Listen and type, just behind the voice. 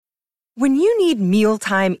When you need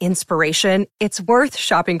mealtime inspiration, it's worth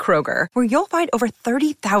shopping Kroger, where you'll find over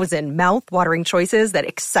 30,000 mouth-watering choices that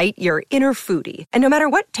excite your inner foodie. And no matter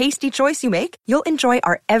what tasty choice you make, you'll enjoy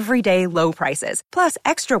our everyday low prices, plus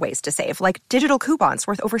extra ways to save, like digital coupons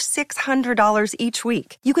worth over $600 each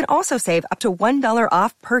week. You can also save up to $1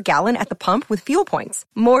 off per gallon at the pump with fuel points.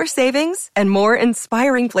 More savings and more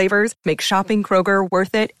inspiring flavors make shopping Kroger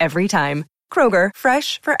worth it every time. Kroger,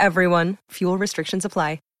 fresh for everyone. Fuel restrictions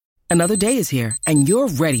apply. Another day is here, and you're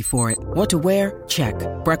ready for it. What to wear? Check.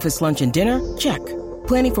 Breakfast, lunch, and dinner? Check.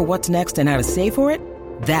 Planning for what's next and how to save for it?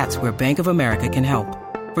 That's where Bank of America can help.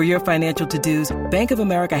 For your financial to-dos, Bank of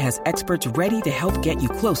America has experts ready to help get you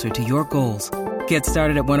closer to your goals. Get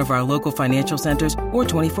started at one of our local financial centers or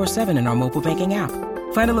 24/7 in our mobile banking app.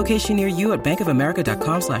 Find a location near you at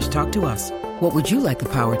bankofamerica.com/talktous. What would you like the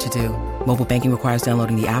power to do? Mobile banking requires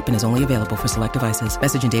downloading the app and is only available for select devices.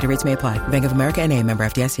 Message and data rates may apply. Bank of America N.A., member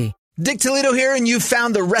FDIC. Dick Toledo here, and you've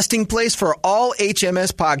found the resting place for all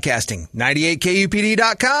HMS podcasting.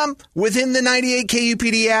 98KUPD.com, within the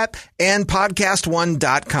 98KUPD app, and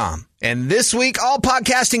podcast1.com. And this week, all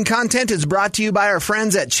podcasting content is brought to you by our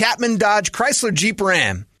friends at Chapman Dodge Chrysler Jeep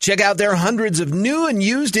Ram. Check out their hundreds of new and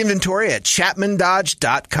used inventory at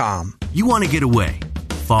ChapmanDodge.com. You want to get away,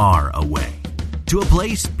 far away, to a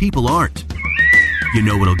place people aren't. You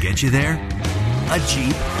know what'll get you there? A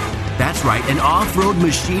Jeep. That's right, an off-road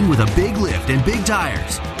machine with a big lift and big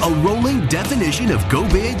tires. A rolling definition of go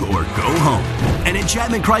big or go home. And at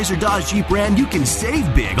Chapman Chrysler Dodge Jeep Ram, you can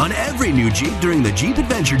save big on every new Jeep during the Jeep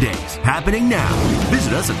Adventure Days. Happening now.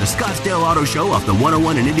 Visit us at the Scottsdale Auto Show off the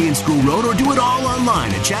 101 and Indian School Road, or do it all online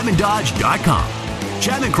at ChapmanDodge.com.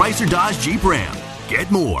 Chapman Chrysler Dodge Jeep Ram. Get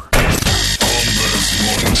more.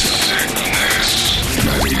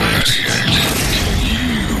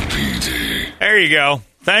 There you go.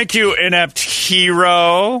 Thank you, Inept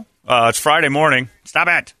Hero. It's Friday morning. Stop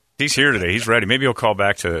it. He's here today. He's ready. Maybe he'll call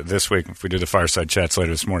back to this week if we do the fireside chats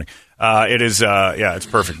later this morning. It's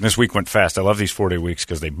perfect. This week went fast. I love these 4-day weeks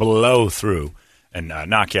because they blow through and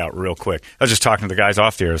knock you out real quick. I was just talking to the guys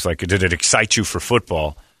off the air. It's like, did it excite you for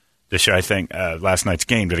football this year? I think last night's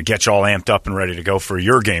game, did it get you all amped up and ready to go for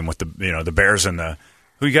your game with the Bears and the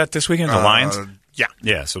 – who you got this weekend? The Lions? Yeah.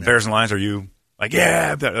 Yeah, so Bears and Lions, are you – like,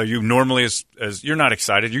 yeah, are you normally as you're not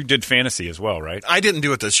excited? You did fantasy as well, right? I didn't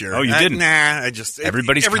do it this year. Oh, you didn't? Nah,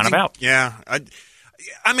 everybody's kind of out. Yeah.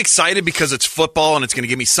 I'm excited because it's football and it's going to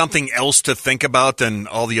give me something else to think about than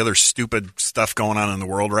all the other stupid stuff going on in the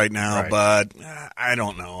world right now. Right. But I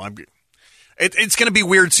don't know. It's going to be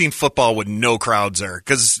weird seeing football with no crowds there.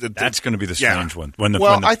 Because that's going to be the strange one.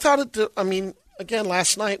 I thought again,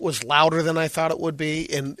 last night was louder than I thought it would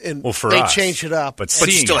be, and they changed it up. But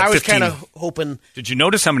still, I was kind of hoping. Did you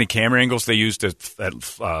notice how many camera angles they used at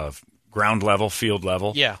ground level, field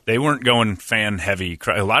level? Yeah. They weren't going fan heavy.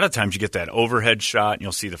 A lot of times you get that overhead shot, and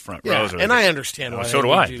you'll see the front rows. And I understand why. So do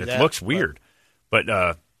I. It looks weird, but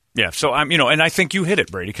So I'm, and I think you hit it,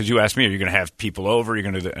 Brady, because you asked me, are you going to have people over?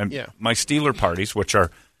 You're going to do my Steeler parties, which are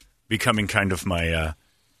becoming kind of my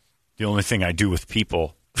the only thing I do with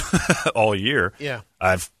people all year. Yeah,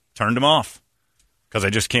 I've turned them off because I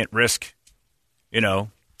just can't risk,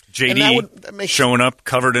 JD showing up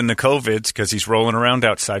covered in the COVIDs because he's rolling around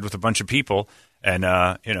outside with a bunch of people. And,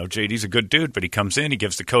 JD's a good dude, but he comes in, he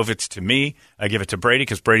gives the COVIDs to me. I give it to Brady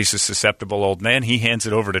because Brady's a susceptible old man. He hands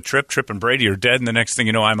it over to Tripp. Tripp and Brady are dead, and the next thing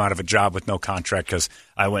you know, I'm out of a job with no contract because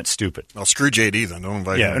I went stupid. Well, screw JD then. Don't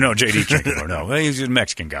invite him. No, JD can't go. No, he's a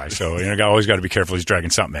Mexican guy, so always got to be careful. He's dragging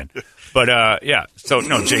something in. But,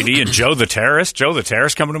 JD and Joe the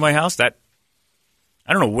terrorist coming to my house,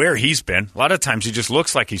 I don't know where he's been. A lot of times he just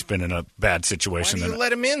looks like he's been in a bad situation. Why do you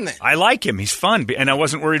let him in then? I like him. He's fun. And I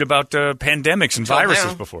wasn't worried about pandemics and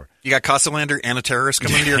viruses before. You got Casalander and a terrorist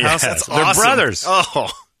coming into your house? That's awesome. They're brothers.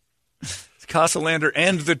 Oh. It's Casalander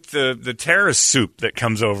and the terrorist soup that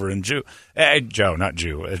comes over in Jew. Joe, not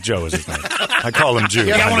Jew. Joe is his name. I call him Jew. You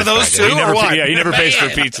got one of those too, or what? Yeah, he never pays for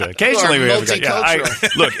pizza. Occasionally we have a guy.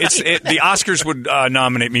 Look, the Oscars would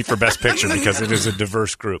nominate me for Best Picture because it is a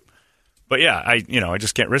diverse group. But I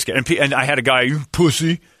just can't risk it. And I had a guy, you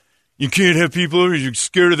pussy, you can't have people over, you're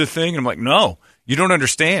scared of the thing. And I'm like, no, you don't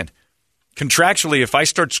understand. Contractually, if I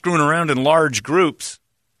start screwing around in large groups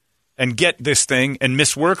and get this thing and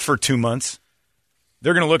miss work for 2 months,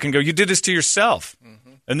 they're going to look and go, you did this to yourself.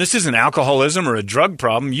 Mm-hmm. And this isn't alcoholism or a drug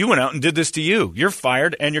problem. You went out and did this to you. You're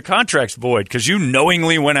fired and your contract's void because you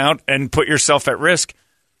knowingly went out and put yourself at risk.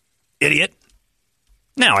 Idiot.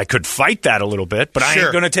 Now, I could fight that a little bit, but I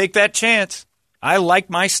ain't going to take that chance. I like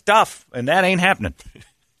my stuff, and that ain't happening.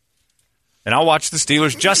 And I'll watch the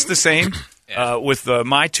Steelers just the same with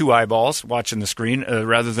my 2 eyeballs watching the screen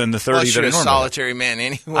rather than the 30 Plus, that you're I a normally solitary man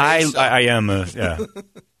anyway. I am.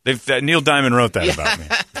 Neil Diamond wrote that about me.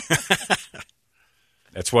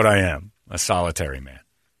 That's what I am, a solitary man.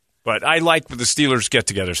 But I like the Steelers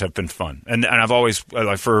get-togethers have been fun. And I've always,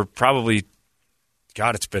 for probably,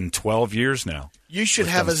 God, it's been 12 years now. You should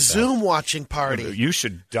have a Zoom watching party. You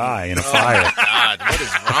should die in a fire. Oh, God, what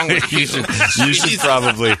is wrong with you?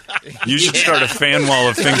 You should start a fan wall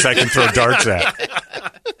of things I can throw darts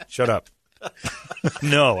at. Shut up.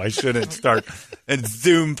 No, I shouldn't start a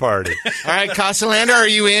Zoom party. All right, Castellander, are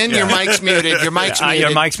you in? Your mic's muted. Your mic's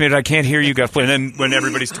muted. I can't hear you guys play. And then when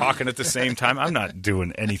everybody's talking at the same time, I'm not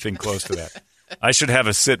doing anything close to that. I should have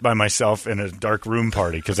a sit by myself in a dark room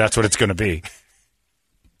party because that's what it's going to be.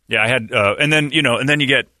 Yeah, I had, and then you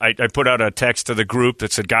get. I put out a text to the group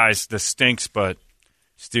that said, "Guys, this stinks, but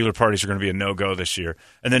Steeler parties are going to be a no-go this year."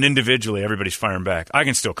 And then individually, everybody's firing back. I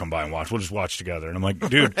can still come by and watch. We'll just watch together. And I'm like,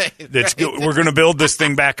 dude, we're going to build this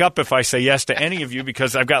thing back up if I say yes to any of you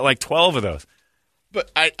because I've got like 12 of those.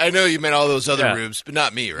 But I know you meant all those other rooms, but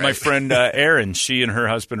not me, right? My friend Erin, she and her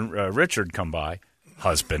husband Richard come by.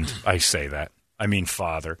 Husband, I say that. I mean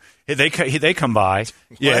father. They come by.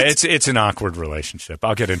 Yeah, it's an awkward relationship.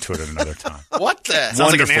 I'll get into it at another time. What the?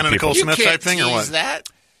 Sounds like an Anna Nicole Smith type thing, or what? That?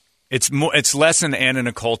 It's less an Anna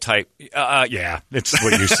Nicole type. Yeah, it's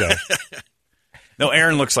what you say. No,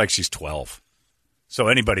 Erin looks like she's 12. So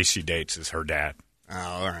anybody she dates is her dad. Oh,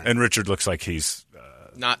 all right. And Richard looks like he's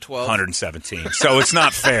not 12, 117. So it's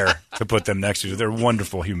not fair to put them next to each other. They're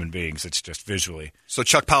wonderful human beings. It's just visually. So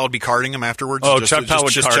Chuck Powell would be carding him afterwards? Oh, Chuck Powell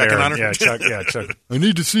would card checking Erin. on her? Yeah, Chuck. I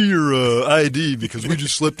need to see your ID because we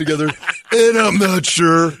just slept together, and I'm not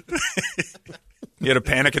sure. He had a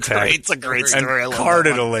panic attack. It's a great story. And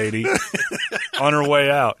carded a lady on her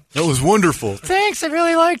way out. That was wonderful. Thanks, I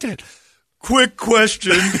really liked it. Quick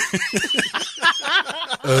question.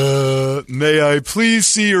 May I please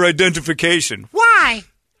see your identification? Why?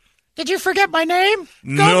 Did you forget my name?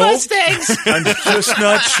 No. Go Mustangs! I'm just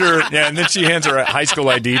not sure. Yeah, and then she hands her high school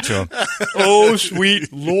ID to him. Oh,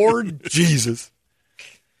 sweet Lord Jesus.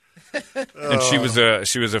 And she was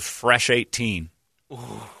a fresh 18. Ooh.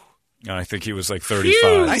 I think he was like 35.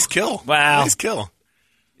 Phew. Nice kill. Wow. Nice kill.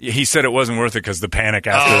 He said it wasn't worth it because the panic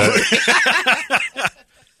after that.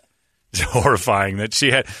 It's horrifying that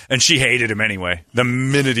she had, and she hated him anyway. The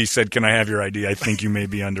minute he said, "Can I have your ID?" I think you may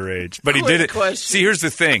be underage, but he did it. Question. See, here's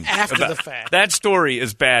the thing: after the fact, that story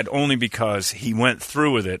is bad only because he went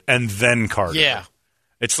through with it and then carded. Yeah,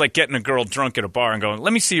 it's like getting a girl drunk at a bar and going,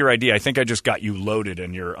 "Let me see your ID. I think I just got you loaded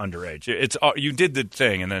and you're underage." It's you did the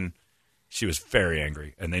thing, and then she was very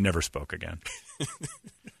angry, and they never spoke again.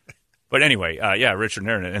 But anyway, Richard and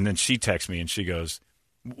Erin, and then she texts me and she goes,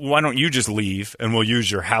 "Why don't you just leave and we'll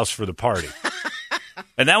use your house for the party?"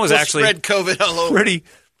 And that was actually spread COVID all over.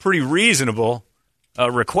 Pretty reasonable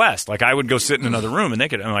request. Like I would go sit in another room and they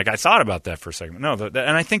could. And like I thought about that for a second. No, and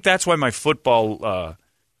I think that's why my football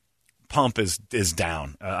pump is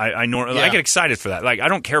down. I get excited for that. Like I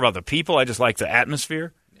don't care about the people. I just like the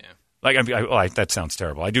atmosphere. Yeah. Like that sounds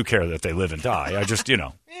terrible. I do care that they live and die. I just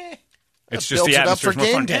It's just the atmosphere more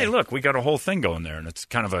fun. Hey, look, we got a whole thing going there, and it's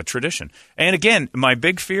kind of a tradition. And again, my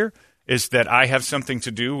big fear is that I have something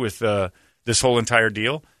to do with this whole entire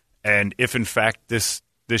deal. And if, in fact, this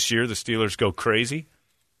year the Steelers go crazy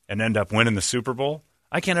and end up winning the Super Bowl,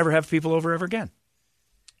 I can't ever have people over ever again.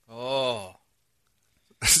 Oh.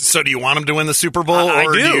 So do you want him to win the Super Bowl? I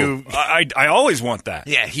or do. I always want that.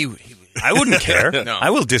 Yeah, I wouldn't care. No.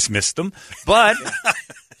 I will dismiss them. But...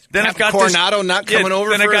 Then I've got Coronado not coming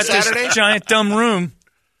over for a Saturday? This giant dumb room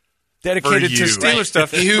dedicated to Steelers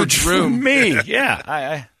stuff. Huge room. For me,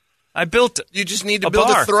 yeah. I built. You just need to build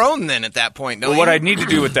a throne then at that point. What I need to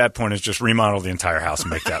do at that point is just remodel the entire house and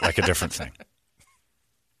make that like a different thing.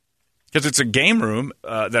 Because it's a game room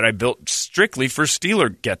that I built strictly for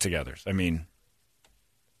Steeler get-togethers. I mean,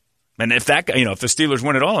 and if that if the Steelers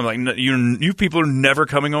win it all, I'm like, you people are never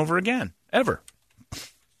coming over again, ever.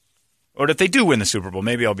 Or if they do win the Super Bowl,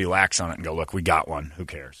 maybe I'll be lax on it and go, look, we got one. Who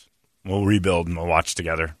cares? We'll rebuild and we'll watch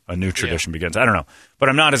together. A new tradition begins. I don't know. But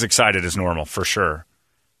I'm not as excited as normal, for sure.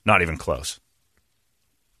 Not even close.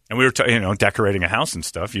 And we were decorating a house and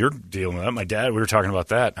stuff. You're dealing with that. My dad, we were talking about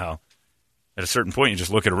that, how at a certain point you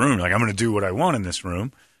just look at a room, like, I'm going to do what I want in this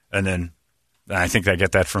room. And then I think I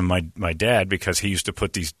get that from my dad because he used to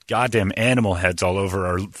put these goddamn animal heads all over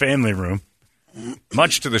our family room,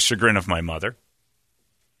 much to the chagrin of my mother.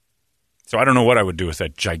 So I don't know what I would do with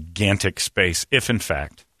that gigantic space if, in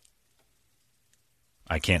fact,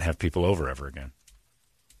 I can't have people over ever again.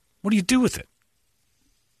 What do you do with it?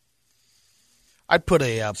 I'd put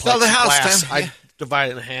a sell the house, I'd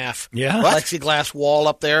divide it in half. Yeah. Plexiglass wall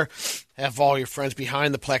up there. Have all your friends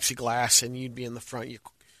behind the plexiglass, and you'd be in the front. You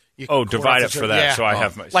divide it for that. Yeah. So I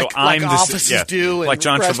have like offices do. Like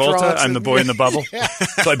John Travolta, I'm the boy in the bubble.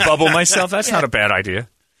 So I bubble myself. That's not a bad idea.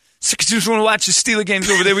 So I just want to watch the Steeler games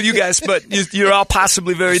over there with you guys, but you're all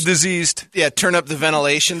possibly very diseased. Yeah, turn up the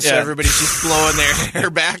ventilation so everybody's just blowing their hair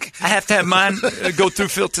back. I have to have mine go through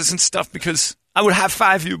filters and stuff because I would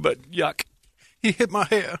high-five you, but yuck. He hit my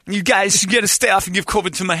hair. You guys, you got to stay off and give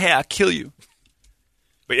COVID to my hair. I'll kill you.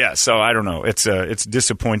 But yeah, so I don't know. It's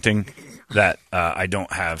disappointing that I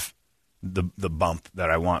don't have the bump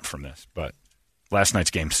that I want from this. But last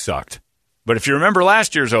night's game sucked. But if you remember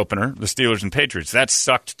last year's opener, the Steelers and Patriots, that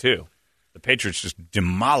sucked too. The Patriots just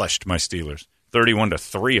demolished my Steelers,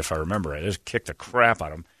 31-3 if I remember. I just kicked the crap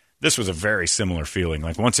out of them. This was a very similar feeling.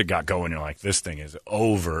 Like once it got going, you're like, this thing is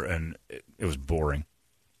over, and it was boring.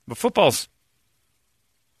 But football's,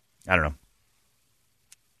 I don't know.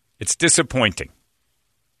 It's disappointing.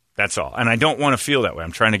 That's all. And I don't want to feel that way.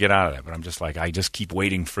 I'm trying to get out of that. But I'm just like, I just keep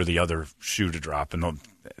waiting for the other shoe to drop, and the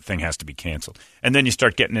thing has to be canceled. And then you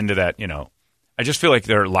start getting into that, I just feel like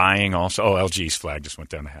they're lying also. Oh, LG's flag just went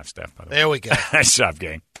down to half-staff, by the way. There we go. Nice job,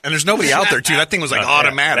 gang. And there's nobody out there, too. That thing was like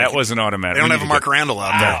automatic. That wasn't automatic. They don't have a Mark Randall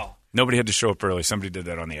out there. Nobody had to show up early. Somebody did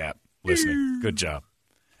that on the app listening. Good job.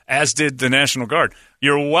 As did the National Guard.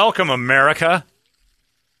 You're welcome, America.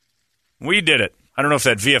 We did it. I don't know if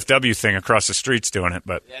that VFW thing across the street's doing it,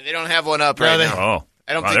 but... Yeah, they don't have one up right now. Oh.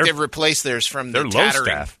 I don't think they've replaced theirs from the low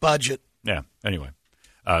staff budget. Yeah, anyway.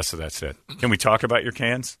 So that's it. Can we talk about your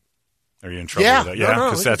cans? Are you in trouble with that? Yeah,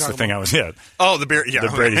 because that's the thing I was... Yeah. Oh, the beer... Yeah. The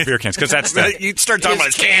Brady's beer cans. Because that's the... You start talking about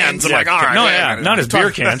his cans. I'm like, all right. No, not his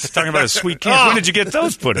beer cans. Talking about his sweet cans. When did you get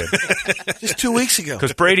those put in? Just 2 weeks ago.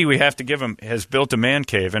 Because Brady, we have to give him, has built a man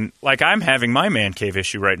cave. And like I'm having my man cave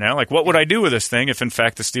issue right now. Like what would I do with this thing if in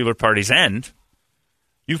fact the Steeler parties end?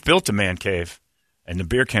 You've built a man cave, and the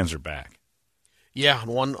beer cans are back. Yeah,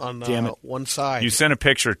 on one side. You sent a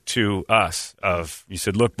picture to us of, you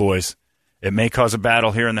said, look, boys, it may cause a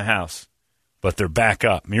battle here in the house, but they're back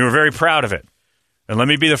up. And you were very proud of it. And let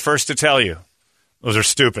me be the first to tell you, those are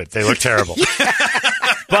stupid. They look terrible.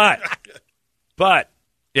 But,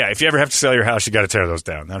 yeah, if you ever have to sell your house, you got to tear those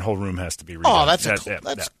down. That whole room has to be redone. Oh,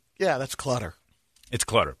 that's clutter. It's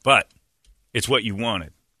clutter, but it's what you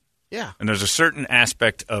wanted. Yeah. And there's a certain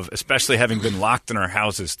aspect of, especially having been locked in our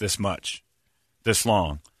houses this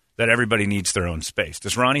long, that everybody needs their own space.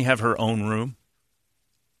 Does Ronnie have her own room?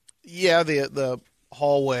 Yeah, the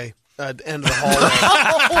hallway, end of the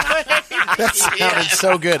hallway. That sounded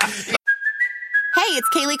so good. Hey, it's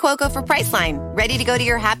Kaylee Cuoco for Priceline. Ready to go to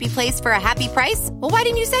your happy place for a happy price? Well, why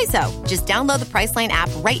didn't you say so? Just download the Priceline app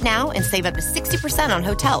right now and save up to 60% on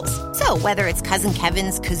hotels. So whether it's Cousin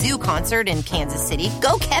Kevin's Kazoo Concert in Kansas City,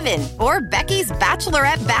 go Kevin, or Becky's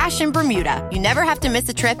Bachelorette Bash in Bermuda, you never have to miss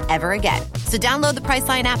a trip ever again. So download the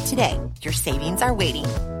Priceline app today. Your savings are waiting.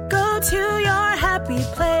 Go to your happy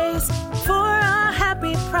place for a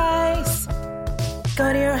happy price.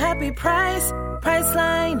 Go to your happy price,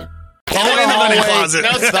 Priceline. Go in the money closet.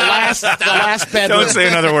 No, the last bedroom. Don't say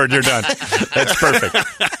another word. You're done. That's perfect.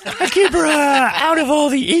 I keep her out of all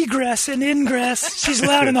the egress and ingress. She's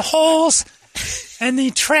allowed in the halls and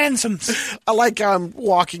the transoms. I like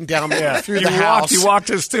walking down through the house. You walked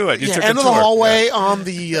us to it. You took end of the hallway on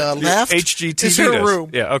the left. HGTV is her room.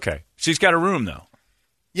 Yeah, okay. She's got a room, though.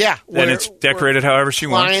 Yeah. And it's decorated however she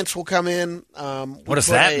wants. Clients will come in. What does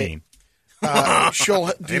that mean? She'll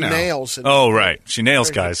do nails. And, right. She nails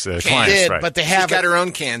guys, clients. Right. But they haven't. She's got her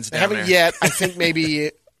own cans down there. Yet. I think maybe,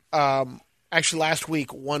 actually last week,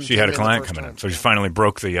 she had a client coming in. So she finally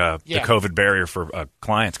broke the COVID barrier for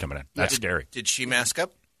clients coming in. That's scary. Did she mask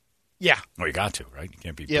up? Yeah. Well, you got to, right? You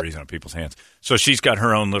can't be breathing on people's hands. So she's got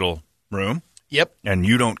her own little room. Yep. And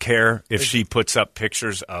you don't care if she puts up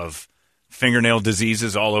pictures of fingernail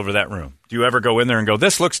diseases all over that room. Do you ever go in there and go,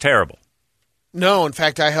 this looks terrible? No, in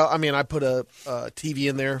fact, I put a TV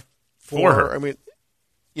in there for her. I mean,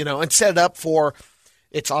 and set it up for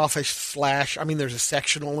its office / there's a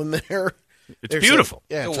sectional in there. It's beautiful.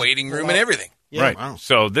 A waiting room and everything. Yeah. Right. Wow.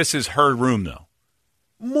 So this is her room, though.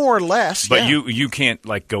 More or less, But you can't,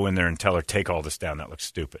 go in there and tell her, take all this down. That looks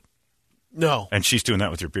stupid. No. And she's doing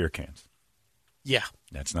that with your beer cans. Yeah.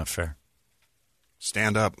 That's not fair.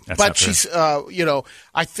 Stand up. But she's,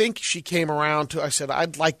 I think she came around to, I said,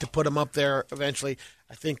 I'd like to put them up there eventually.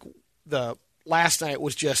 I think the last night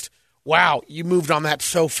was just, wow, you moved on that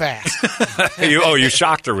so fast. You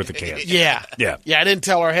shocked her with the can. Yeah. Yeah. Yeah, I didn't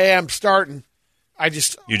tell her, hey, I'm starting. You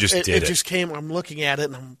just did it. It just came, I'm looking at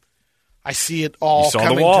it, and I see it all you saw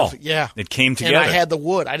coming. The wall. Yeah. It came together. And I had the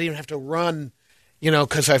wood. I didn't even have to run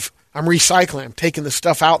because I'm recycling. I'm taking the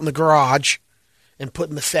stuff out in the garage and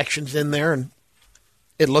putting the sections in there, and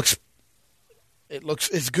it looks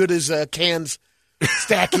as good as cans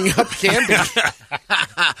stacking up can be.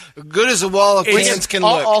 Good as a wall of cans can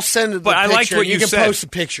look. I'll send it. But I liked what you said. You can post a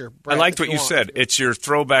picture. Brett, I liked what you said. It's your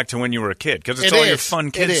throwback to when you were a kid because it's all your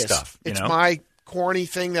fun kid stuff. It's my corny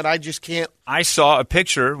thing that I just can't. I saw a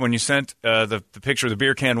picture when you sent the picture of the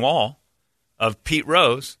beer can wall of Pete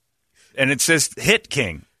Rose, and it says Hit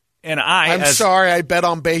King. And I'm sorry, I bet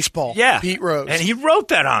on baseball. Yeah, Pete Rose, and he wrote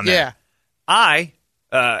that on there. Yeah, I,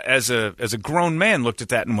 as a grown man, looked at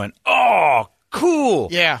that and went, "Oh, cool."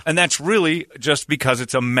 Yeah, and that's really just because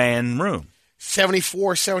it's a man room.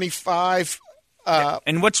 74, 75.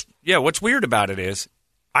 And what's weird about it is,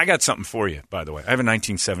 I got something for you. By the way, I have a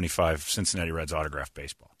 1975 Cincinnati Reds autographed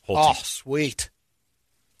baseball. Whole team. Sweet!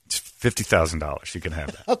 It's $50,000. You can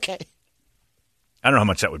have that. Okay. I don't know how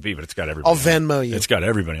much that would be, but it's got everybody. I'll Venmo you. It's got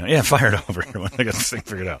everybody. Yeah, fire it over when I got this thing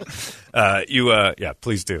figured out. Yeah,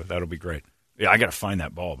 please do. That'll be great. Yeah, I got to find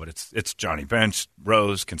that ball, but it's Johnny Bench,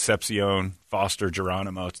 Rose, Concepcion, Foster,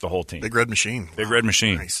 Geronimo. It's the whole team. Big Red Machine. Big Red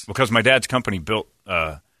Machine. Nice. Because my dad's company built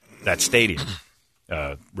that stadium,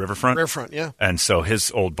 Riverfront. Riverfront, yeah. And so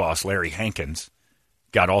his old boss, Larry Hankins,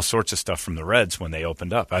 got all sorts of stuff from the Reds when they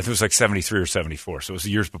opened up. I think it was like 73 or 74. So it was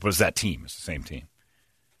the years, but it was that team. It's the same team.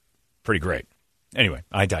 Pretty great. Anyway,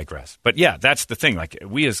 I digress. But yeah, that's the thing. Like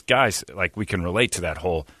we as guys, like we can relate to that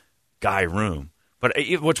whole guy room. But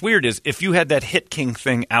what's weird is if you had that Hit King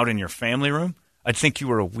thing out in your family room, I'd think you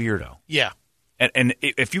were a weirdo. Yeah. And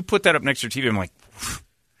if you put that up next to your TV, I'm like,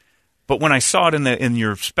 but when I saw it in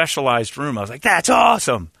your specialized room, I was like, that's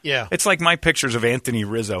awesome. Yeah. It's like my pictures of Anthony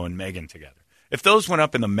Rizzo and Megan together. If those went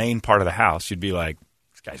up in the main part of the house, you'd be like,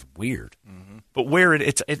 this guy's weird. Mm-hmm. But where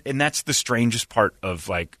and that's the strangest part of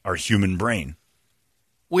like our human brain.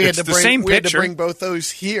 We had to bring both those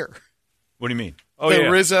here. What do you mean? Oh, the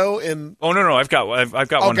Rizzo and no, I've got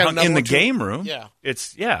one hung in the game room. Yeah, it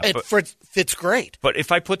fits great. But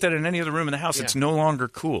if I put that in any other room in the house, it's no longer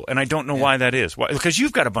cool, and I don't know why that is. Why? Because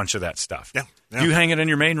you've got a bunch of that stuff. Yeah. Do you hang it in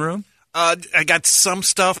your main room? I got some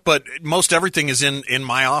stuff, but most everything is in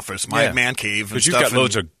my office, my man cave. Because you've got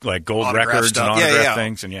loads of like gold records stuff. And autograph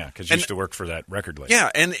things, and because you used to work for that record label. Yeah,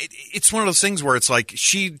 and it's one of those things where it's like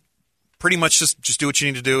she pretty much just do what you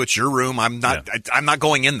need to do. It's your room. I'm not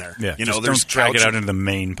going in there. Yeah, there's don't drag it out into the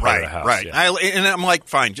main part of the house. Right. Yeah. And I'm like,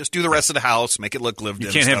 fine, just do the rest of the house, make it look lived in.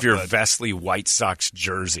 You can't have your Vesely White Sox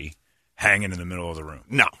jersey hanging in the middle of the room.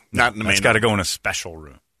 No, not in the main. It's got to go in a special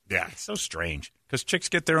room. Yeah, it's so strange because chicks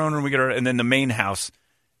get their own room, we get our, and then the main house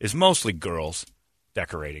is mostly girls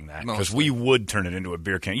decorating that because we would turn it into a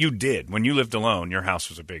beer can. You did when you lived alone. Your house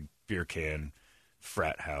was a big beer can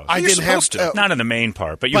frat house. I didn't have to. Not in the main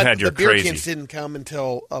part, but you had your the beer crazy. cans didn't come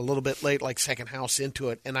until a little bit late, like second house into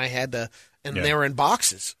it, and I had to, and they were in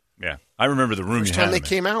boxes. Yeah, I remember the room. First time they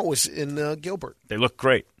came out was in Gilbert. They looked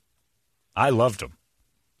great. I loved them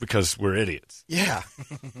because we're idiots. Yeah.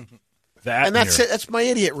 That's my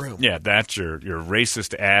idiot room. Yeah, that's your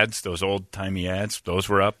racist ads, those old-timey ads. Those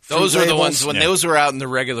were up. Those are the ones when those were out in the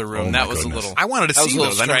regular room. Oh, that was goodness. A little. I wanted to see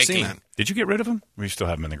those. I never seen that. Did you get rid of them? Or you still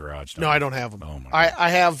have them in the garage? No, I don't have them. Oh my! I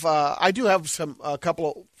have. I do have a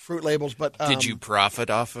couple of fruit labels, but did you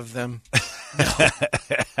profit off of them? No.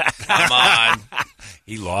 Come on.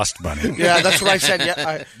 He lost money. Yeah, that's what I said.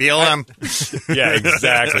 Yeah, BLM. Yeah,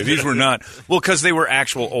 exactly. These were not because they were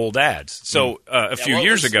actual old ads. So a few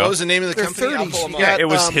years ago, what was the name of the company? 30s. Yeah, it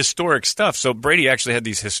was historic stuff. So Brady actually had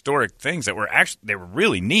these historic things that were they were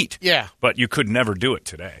really neat. Yeah, but you could never do it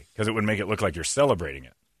today because it would make it look like you're celebrating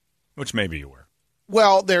it, which maybe you were.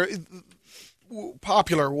 Well,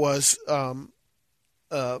 popular was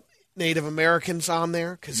Native Americans on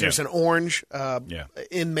there because there's an orange.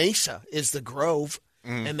 In Mesa is the Grove.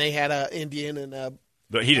 And they had an Indian and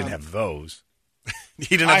But he didn't have those.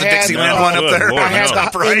 He didn't have the Dixieland one up there? I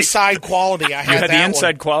had the inside quality. You had the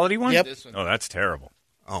inside quality one? Yep. Oh, that's terrible.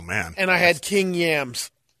 Oh, man. And I had King Yams.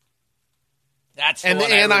 That's the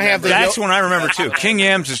one I have. That's one I remember, too. King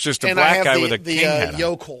Yams is just a black guy with a king hat on.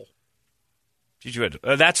 Yokel.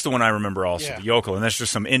 That's the one I remember also, Yeah. the yokel. And that's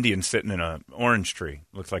just some Indian sitting in an orange tree.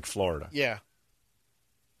 Looks like Florida. Yeah.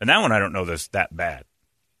 And that one I don't know that's that bad.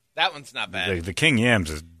 That one's not bad. The King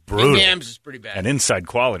Yams is brutal. King Yams is pretty bad. And inside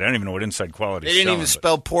quality. I don't even know what inside quality is. They didn't even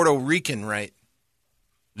spell Puerto Rican right.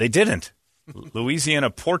 They didn't. Louisiana,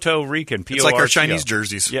 Puerto Rican, P-O-R-T-O. It's like our Chinese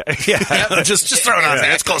jerseys. Yeah. just throw it on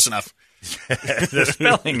there. It's close enough. The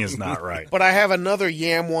spelling is not right. But I have another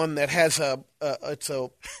Yam one that has it's a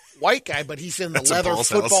white guy, but he's in the leather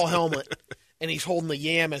football helmet, and he's holding the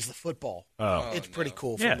yam as the football. Oh. It's pretty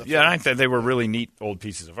cool. Yeah, I think they were really neat old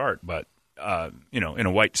pieces of art, but in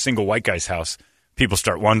a single white guy's house, people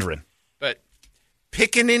start wondering. But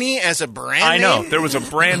Pickaninny as a brand I know. name? There was a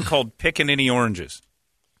brand called Pickaninny Oranges.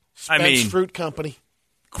 Spence Fruit Company.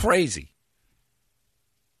 Crazy.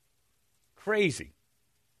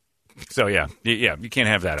 So, yeah, you can't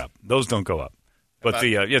have that up. Those don't go up. But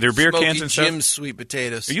their beer Smoky cans and stuff. Jim's sweet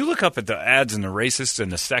potatoes. You look up at the ads and the racists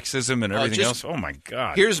and the sexism and everything else. Oh, my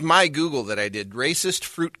God. Here's my Google that I did. Racist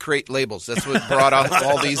fruit crate labels. That's what brought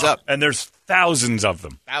all these up. And there's thousands of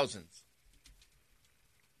them. Thousands.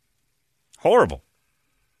 Horrible.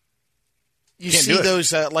 You Can't see do it.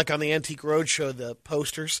 those, like on the Antique Roadshow, the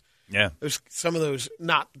posters. Yeah. There's some of those,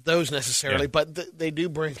 not those necessarily, but they do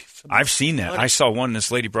bring some. I've seen that. money. I saw one.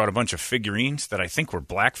 This lady brought a bunch of figurines that I think were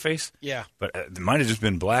blackface. Yeah. But they might have just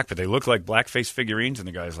been black, but they look like blackface figurines. And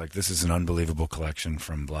the guy's like, this is an unbelievable collection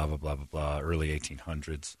from blah, blah, blah, blah, blah, early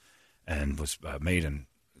 1800s, and was made in,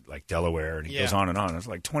 like, Delaware. And he goes on and on. It's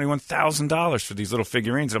like $21,000 for these little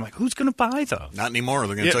figurines. And I'm like, who's going to buy those? Not anymore.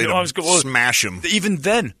 They're going to tell you to smash them. Even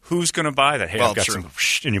then, who's going to buy that? Hey, Well, I've got true. some,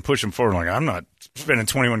 and you push them forward. I'm like, I'm not spending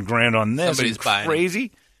 $21,000 on this. Somebody's Are you buying it.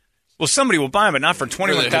 crazy? Well, somebody will buy them, but not for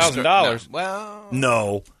 $21,000. Well,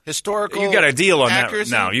 No. historical. You got a deal on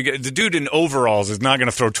accuracy? that now. You get the dude in overalls is not going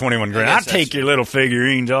to throw $21,000. I I'll guess take that's your little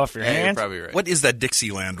figurines off your Yeah, you're hands. probably right. What is that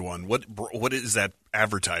Dixieland one? What is that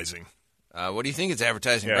advertising? What do you think it's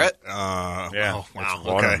advertising, Yeah. Brett? Yeah, oh, wow. it's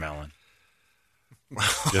watermelon.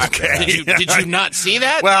 Okay. Did you not see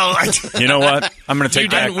that? Well, You know what? I'm going to take You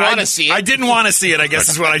didn't want to see it. I didn't want to see it. I guess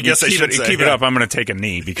is what I guess I should say. Keep it up. I'm going to take a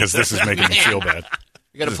knee because this is making me feel bad.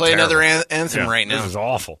 You got to This is play another terrible. anthem right now. This is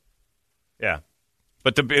awful. Yeah.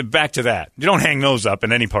 But back to that. You don't hang those up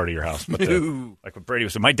in any part of your house. But like what Brady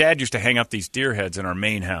was saying. My dad used to hang up these deer heads in our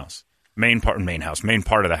main part of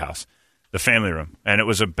the house, the family room. And it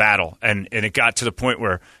was a battle. And it got to the point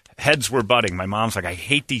where heads were butting. My mom's like, I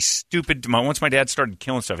hate these stupid. Once my dad started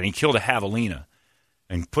killing stuff, and he killed a javelina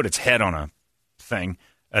and put its head on a thing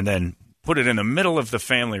and then put it in the middle of the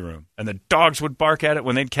family room. And the dogs would bark at it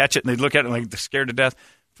when they'd catch it, and they'd look at it like they're scared to death.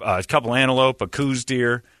 A couple antelope, a coos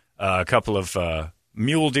deer, a couple of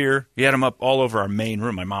mule deer. He had them up all over our main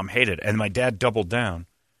room. My mom hated it. And my dad doubled down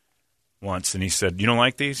once, and he said, you don't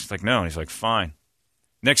like these? He's like, no. And he's like, fine.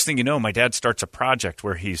 Next thing you know, my dad starts a project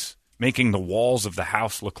where he's making the walls of the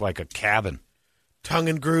house look like a cabin. Tongue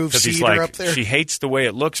and groove Because he's cedar like, up there. she hates the way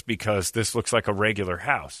it looks because this looks like a regular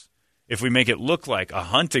house. If we make it look like a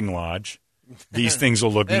hunting lodge, these things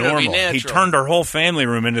will look It'll be normal. He natural. turned our whole family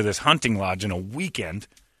room into this hunting lodge in a weekend.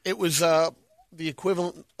 It was the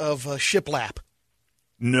equivalent of shiplap.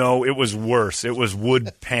 No, it was worse. It was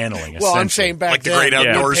wood paneling. Well, I'm essentially. saying back Like the then, great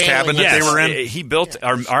outdoors wood cabin paneling. that they Yes, were in? He built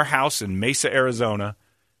our house in Mesa, Arizona.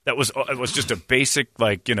 It was just a basic,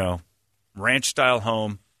 ranch style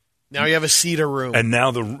home. Now you have a cedar room. And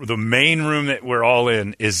now the main room that we're all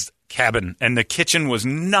in is cabin, and the kitchen was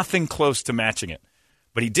nothing close to matching it.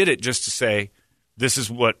 But he did it just to say, this is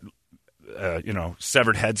what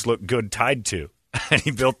severed heads look good tied to. And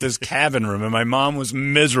he built this cabin room, and my mom was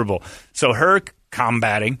miserable. So her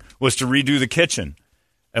combating was to redo the kitchen.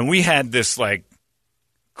 And we had this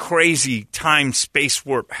crazy time space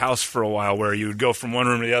warp house for a while where you would go from one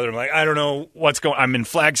room to the other. I'm like, I don't know what's going on. I'm in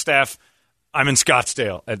Flagstaff. I'm in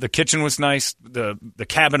Scottsdale. The kitchen was nice. The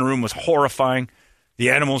cabin room was horrifying. The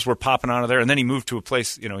animals were popping out of there. And then he moved to a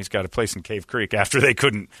place, he's got a place in Cave Creek after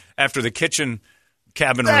the kitchen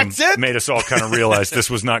cabin room made us all kind of realize this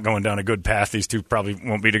was not going down a good path. These two probably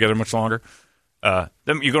won't be together much longer.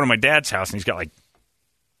 Then you go to my dad's house, and he's got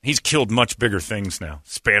he's killed much bigger things now.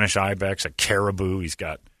 Spanish ibex, a caribou. He's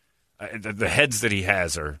got the heads that he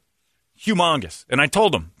has are humongous. And I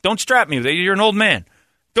told him, don't strap me with it. You're an old man.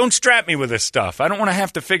 Don't strap me with this stuff. I don't want to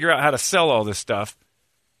have to figure out how to sell all this stuff.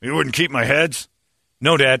 You wouldn't keep my heads?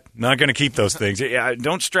 No, Dad, not going to keep those things.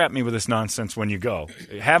 Don't strap me with this nonsense when you go.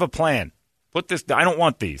 Have a plan. Put this. I don't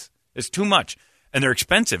want these. It's too much. And they're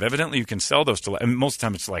expensive. Evidently, you can sell those to, and most of the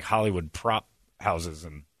time it's like Hollywood prop houses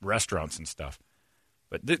and restaurants and stuff.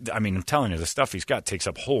 But, I'm telling you, the stuff he's got takes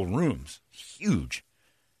up whole rooms. Huge.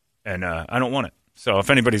 And I don't want it. So if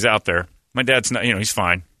anybody's out there, my dad's not, he's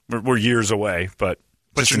fine. We're years away, but.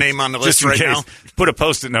 Put your name on the list right now. Put a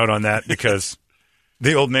Post-it note on that because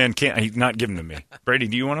the old man can't. He's not giving them to me. Brady,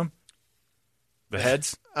 do you want them? The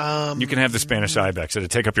heads? You can have the Spanish ibex. It'll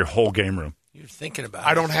take up your whole game room. You're thinking about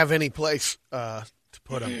I don't have any place to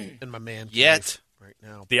put them in my man yet right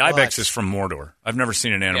now. The ibex is from Mordor. I've never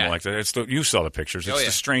seen an animal like that. You saw the pictures. It's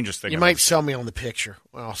the strangest thing. You might sell me on the picture.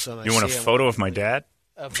 Well, so you want a photo of my dad?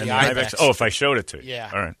 Of the ibex? Oh, if I showed it to you. Yeah.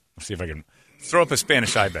 All right. Let's see if I can throw up a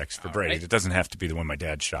Spanish ibex for Brady. Right. It doesn't have to be the one my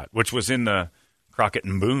dad shot, which was in the Crockett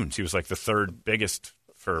and Boone's. He was like the third biggest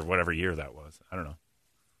for whatever year that was. I don't know.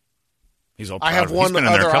 He's all proud I have of it. one He's been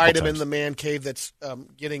in there a other couple item times. in the man cave that's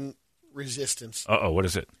getting resistance. What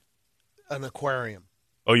is it? An aquarium.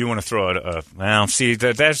 Oh, you want to throw it? Well, see,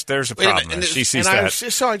 there's a problem. There. She sees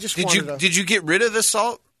that. I just did you get rid of the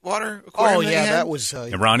salt water aquarium? Oh yeah, that was.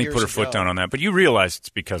 Ronnie put her foot down on that, but you realize it's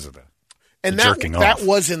because of and the jerking off. That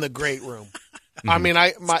was in the great room. I mean,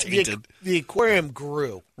 the aquarium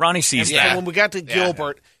grew. Ronnie sees that. And when we got to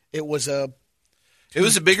Gilbert, it was a. It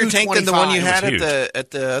was a bigger tank than the one you had huge.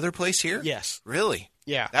 at the other place here. Yes, really.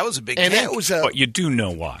 Yeah, that was a big and tank. It was but you do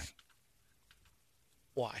know why.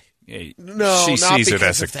 Why? Yeah, no, she not sees it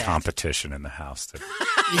as a that. competition in the house.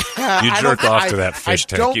 Yeah, you jerk off to that fish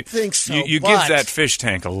tank. I don't think so. You give that fish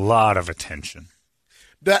tank a lot of attention.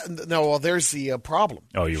 Well, there's the problem.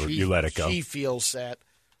 Oh, you let it go. She feels that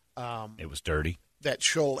it was dirty. That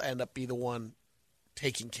she'll end up be the one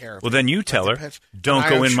taking care of it. Well, then you tell her, don't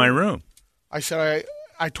go in my room. I said,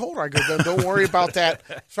 I told her, I go, don't worry about that.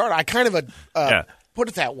 Sorry, I kind of put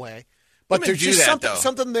it that way. But Women there's just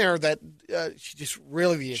something there that she just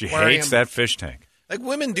really she hates that fish tank. Like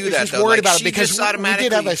women do that. She's though. worried like about it because we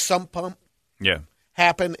did have a sump pump. Yeah.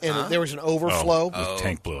 Happen and there was an overflow. The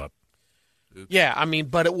tank blew up. Yeah, I mean,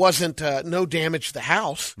 but it wasn't no damage to the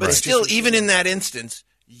house. But still, even in that instance,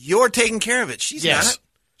 you're taking care of it. She's not.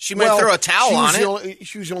 She might Well, throw a towel on it.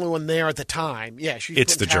 She was the only one there at the time. Yeah, she's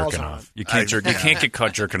It's the putting towels jerking on. off. You can't you can't get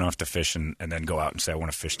caught jerking off to fish and then go out and say I want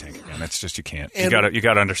a fish tank again. That's just you can't. You got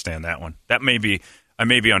to understand that one. That may be I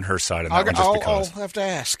may be on her side on that one just because. I'll have to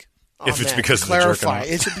ask. If it's because of the jerking off.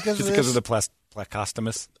 Is it because of this? Because of the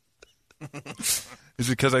placostomus? Is it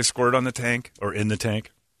because I squirt on the tank or in the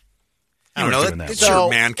tank? I don't know. It's your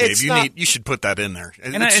man cave. You should put that in there.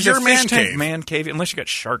 And it's your man cave. Unless you got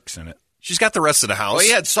sharks in it. She's got the rest of the house. Well,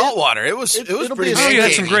 you had salt water. It was pretty. Oh, you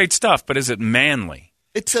had some great stuff, but is it manly?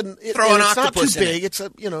 It's an throw an it's not too octopus in big. it. It's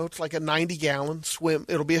it's like a 90-gallon swim.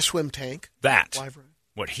 It'll be a swim tank. That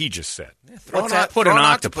what he just said. Put an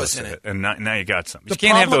octopus in it, and now you got something. You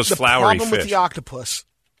can't have those The flowery problem fish. with the octopus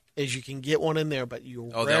is you can get one in there, but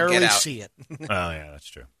you they'll rarely get out. see it. Oh yeah, that's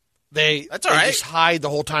true. That's all right. Just hide the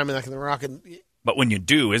whole time in the rock, But when you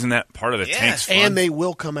do, isn't that part of the tank's fun? and they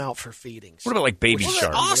will come out for feedings. What about like baby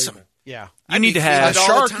sharks? Awesome. Yeah, You need to have a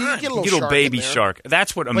shark. the You time. can get a you little, get a shark baby in there, shark.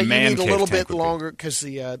 That's what a but man you need a cave little tank bit would be. longer because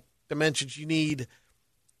the dimensions. You need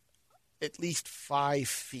at least 5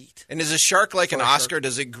 feet. And is a shark like an Oscar?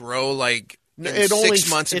 Does it grow like in 6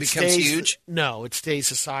 months? It becomes huge. No, it stays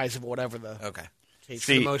the size of whatever the cage for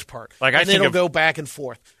See, the most part. like, I and think it'll of- go back and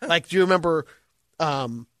forth. Like, do you remember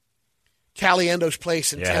Caliendo's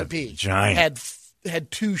place in Tempe? Giant. Had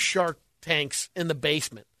 2 shark tanks in the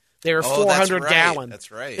basement. They were Oh, that's 400 right. gallon.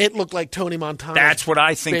 That's right. It looked like Tony Montana. That's what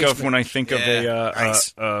I think of when I think of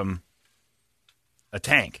Nice. a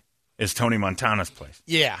tank. Is Tony Montana's place?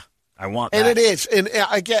 Yeah, I want and that. it is. And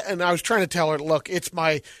I was trying to tell her, look, it's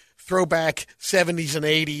my throwback 70s and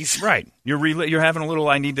 80s. Right. You're having a little.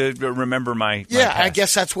 I need to remember my. Yeah, my I past.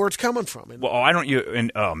 guess that's where it's coming from. And Well, I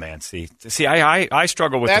don't. Oh man, see, I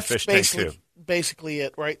struggle with the that's fish tank too. basically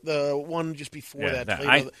it, right? The one just before Yeah, that,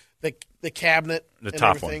 that- the cabinet, The and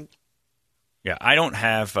top everything. one. Yeah, I don't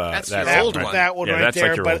have That's that your old right. one. That one Yeah, right that's there,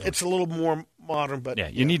 like your but old one. it's a little more modern. But Yeah,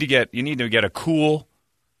 you need to get a cool,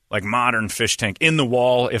 like modern fish tank in the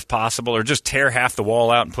wall if possible, or just tear half the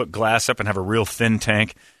wall out and put glass up and have a real thin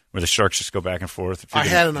tank where the sharks just go back and forth. If you're I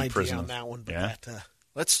gonna had an imprison idea on them. that one. But Yeah. that,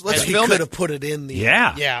 Let's he film could it. have put it in the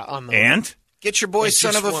Yeah. on the And Get your boy It's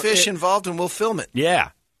Son just of a one- Fish it- involved, and we'll film it. yeah,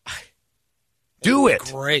 do it.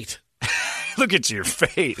 Great. Look at your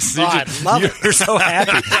face. Oh, I love it. You're so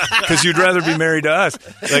happy because you'd rather be married to us,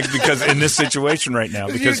 like because in this situation right now.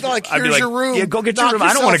 You're Because like, I'd be here's like, your room. yeah, go get Knock your room.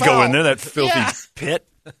 I don't want to yourself go in out. there. That filthy Yeah. pit.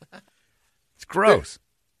 It's gross.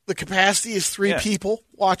 The capacity is 3 Yeah. people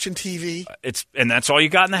watching TV. And that's all you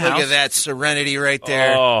got in the Look house. at that serenity right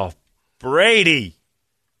there. Oh, Brady.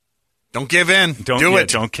 Don't give in. Don't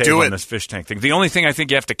cave Do on it. this fish tank thing. The only thing I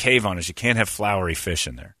think you have to cave on is you can't have flowery fish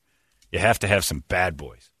in there. You have to have some bad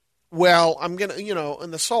boys. Well, I'm gonna,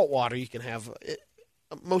 in the salt water, you can have.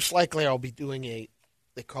 Most likely, I'll be doing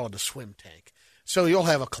they call it a swim tank. So you'll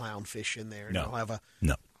have a clownfish in there. And No. You'll have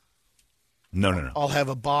No. I'll have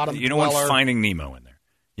a bottom. You don't want dweller. Finding Nemo in there.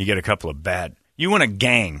 You get a couple of bad. You want a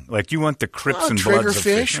gang. Like you want the Crips and trigger Bloods of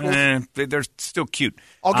fish? They're still cute.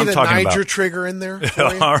 I'll I'm get a talking Niger about, trigger in there.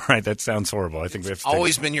 For you. All right, that sounds horrible. I think we have to take-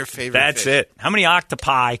 Always been your favorite. That's fish. it. How many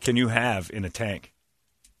octopi can you have in a tank?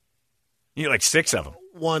 You get like 6 of them.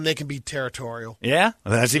 One, they can be territorial, Yeah,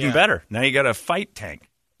 well, that's even better. Now you got a fight tank.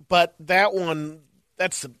 but that one,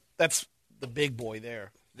 that's the big boy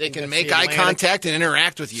there. They can That's make the eye Atlantic. contact and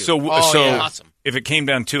interact with you. So yeah. so Awesome. if it came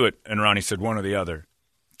down to it, and Ronnie said one or the other,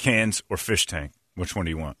 cans or fish tank? Which one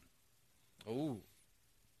do you want? Ooh.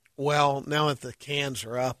 Well, now that the cans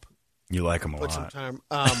are up, you like them a put lot. some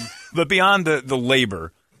time. But beyond the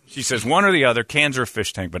labor, she says one or the other, cans or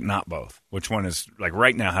fish tank, but not both. Which one is, like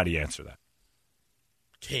right now, how do you answer that?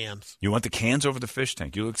 Cans. You want the cans over the fish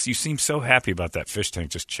tank? You seem so happy about that fish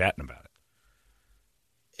tank just chatting about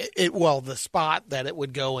it. Well, the spot that it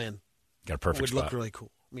would go in Got a perfect would spot. look really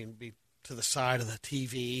cool. I mean, it'd be to the side of the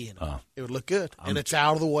TV, and Oh. it would look good. And it's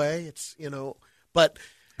out of the way. It's, but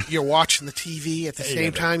you're watching the TV at the Hey,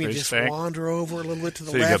 same the time. You fish just tank. wander over a little bit to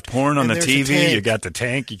the So left. you got porn on and the there's a TV. tank. You got the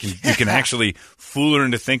tank. You can actually fool her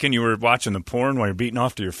into thinking you were watching the porn while you're beating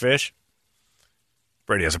off to your fish.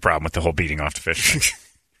 Brady has a problem with the whole beating off the fish thing.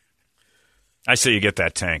 I say you get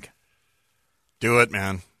that tank. Do it,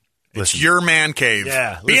 man. Listen. It's your man cave.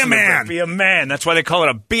 Yeah, Be a man. Be a man. That's why they call it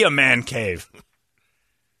a be a man cave.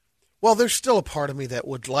 Well, there's still a part of me that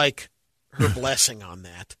would like her blessing on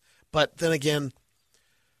that. But then again,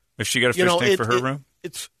 If she got a fish tank for her room,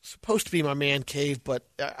 it's supposed to be my man cave, but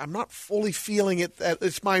I'm not fully feeling it that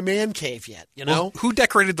it's my man cave yet. Well, who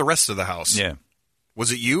decorated the rest of the house? yeah.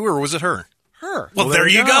 Was it you or was it her? Her. Well, there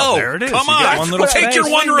you go. There it is. Come You get on. one little Take space. your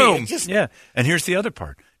one room. Yeah. And here's the other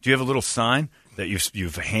part. Do you have a little sign that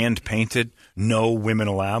you've hand painted? No women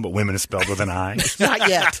allowed, but women is spelled with an I. Not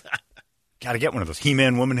yet. Got to get one of those.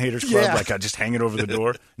 He-Man Woman Haters Club. Yeah. Like I just hang it over the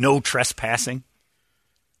door. No trespassing.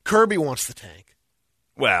 Kirby wants the tank.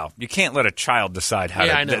 Well, you can't let a child decide how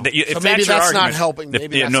Yeah, to. I know. If So maybe your that's not argument- helping. if-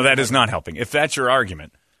 Maybe yeah, that's no, not that is not helping. If that's your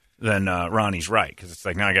argument, then Ronnie's right because it's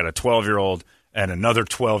like now I got a 12-year-old and another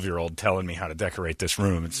 12-year-old telling me how to decorate this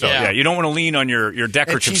room. And so Yeah. you don't want to lean on your And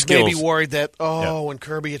decorative she's skills. maybe worried that, when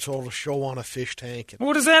Kirby gets older, she'll want a fish tank. And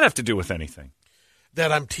What does that have to do with anything? that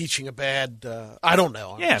I'm teaching a bad, I don't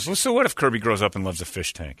know. Yeah. Well, so what if Kirby grows up and loves a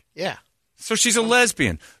fish tank? Yeah. So she's a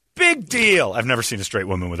lesbian. Big deal. I've never seen a straight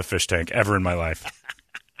woman with a fish tank ever in my life.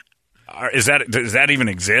 Does that even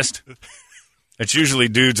exist? It's usually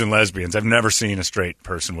dudes and lesbians. I've never seen a straight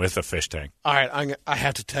person with a fish tank. All right, I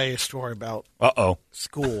have to tell you a story about Uh-oh.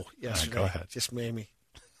 school yesterday. go ahead. Just made me.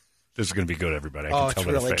 This is going to be good, everybody. I Oh, can it's tell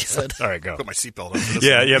by the really face. good. All right, go. Put my seatbelt on for this.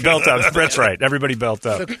 Yeah, belt up. That's right. Everybody belt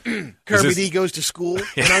up. Kirby D goes to school,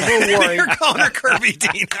 and I'm a little worried. You're calling her Kirby D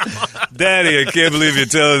now. Daddy, I can't believe you're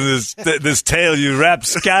telling this tale, you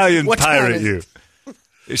rapscallion What time pirate, is you.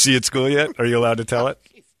 Is she at school yet? Are you allowed to tell it?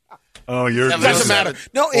 Oh, you're... It doesn't matter.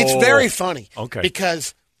 No, it's very funny. Okay.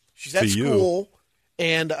 Because she's at To you. school,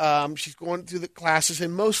 and she's going through the classes,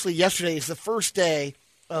 and mostly yesterday is the first day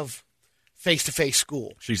of face-to-face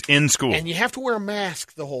school. She's in school. And you have to wear a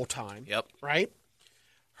mask the whole time. Yep. Right?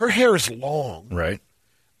 Her hair is long. Right.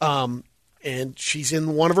 And she's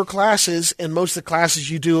in one of her classes, and most of the classes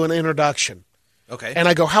you do an introduction. Okay. And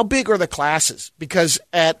I go, how big are the classes? Because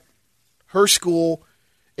at her school,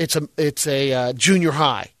 it's a junior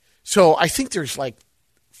high. So I think there's like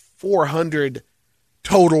 400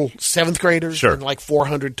 total seventh graders Sure. and like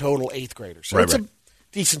 400 total eighth graders. So Right, it's right. a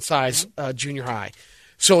decent size junior high.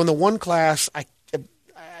 So in the one class, I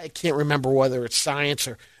can't remember whether it's science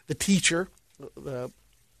or the teacher,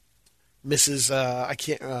 Mrs.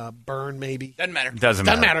 Byrne maybe. Doesn't matter. Doesn't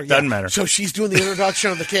Doesn't matter. matter. Doesn't yeah. matter. So she's doing the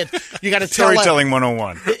introduction of the kid. You got to tell Storytelling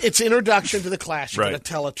 101. It's introduction to the class. You Right. got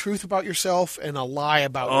to tell a truth about yourself and a lie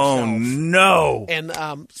about Oh, yourself. no. And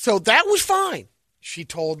so that was fine. She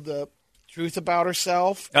told the truth about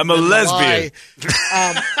herself. I'm a and the lesbian.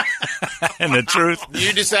 lie. And the truth.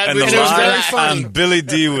 You decide And which the it was one's very lie, funny. I'm Billy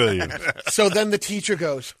D. Williams. So then the teacher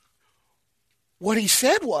goes, what he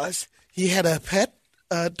said was he had a pet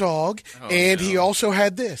dog, and he also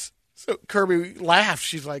had this. So Kirby laughed.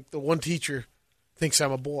 She's like, the one teacher thinks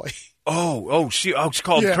I'm a boy. She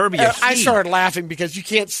called Yeah. Kirby a I he. started laughing because you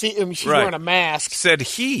can't see him. She's Right. wearing a mask. Said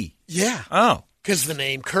he. Yeah. Oh. Because the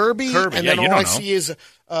name Kirby, Kirby, and yeah, then you all I don't know. see is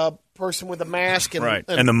a person with a mask. And, Right.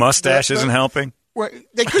 And the mustache isn't helping? Right.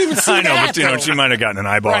 They couldn't even see I know, that. but though. she might have gotten an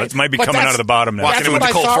eyeball. Right. It might be But coming out that's- of the bottom now. That's Walking what with I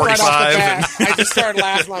the Colt thought right off the 45 bat. I just started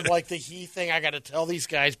laughing. I'm like, the he thing, I got to tell these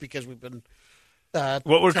guys because we've been What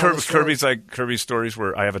were telling the story. Kirby's stories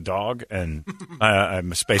where I have a dog and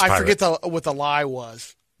I'm a space pirate? I forget what the lie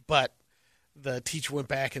was, but the teacher went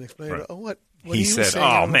back and explained, Right. what He was said, saying.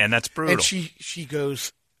 "Oh, man, that's brutal." And she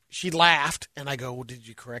goes, she laughed, and I go, well, did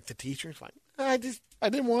you correct the teacher? It's like, I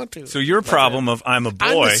didn't want to. So your problem of I'm a boy.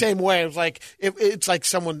 I'm the same way. It's like it's like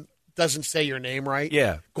someone doesn't say your name right.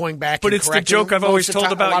 Yeah. Going back, But and it's the correcting joke them. I've always Most of the told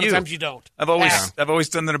time- about A lot you. of times you don't. I've always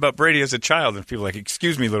done that about Brady as a child, and people are like,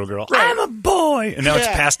 "Excuse me, little girl, I'm a boy," and now it's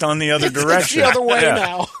Yeah. passed on the other It's direction. the other way Yeah.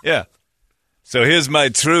 now. Yeah. So here's my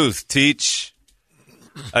truth, teach.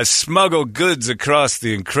 I smuggle goods across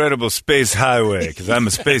the incredible space highway because I'm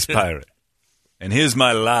a space pirate. And here's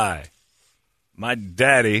my lie. My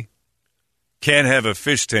daddy can't have a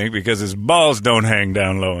fish tank because his balls don't hang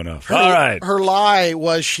down low enough. All right. Her lie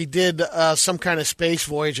was she did some kind of space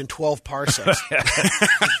voyage in 12 parsecs.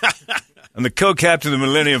 I'm the co-captain of the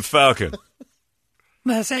Millennium Falcon.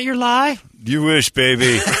 Is that your lie? You wish,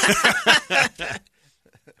 baby.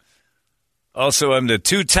 Also, I'm the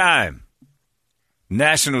 2-time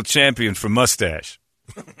national champion for mustache.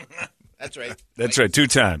 That's right. That's right, 2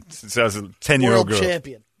 times since I was a 10-year-old girl. World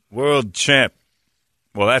champion. World champ.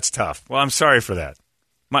 Well, that's tough. Well, I'm sorry for that.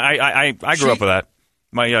 I grew up with that.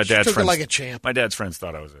 My dad's took friends. it like a champ. My dad's friends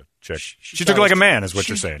thought I was a chick. She took it like a man, is what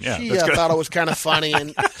you're saying. Yeah, she that's good. thought it was kind of funny,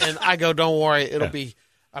 and I go, don't worry, it'll be.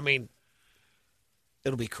 I mean,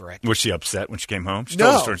 it'll be correct. Was she upset when she came home? She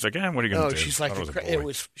told the story. She's like, what are you going to do? She's like,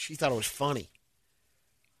 she thought it was funny.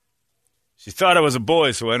 She thought I was a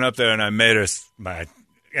boy, so I went up there and I made her my.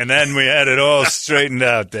 And then we had it all straightened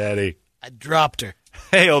out, Daddy. I dropped her.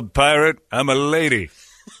 Hey, old pirate, I'm a lady.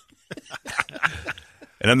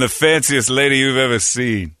 And I'm the fanciest lady you've ever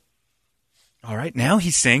seen. All right, now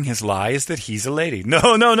he's saying his lie is that he's a lady.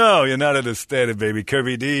 No, you're not understanding, baby.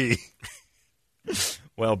 Kirby D.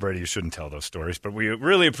 Well, Brady, you shouldn't tell those stories, but we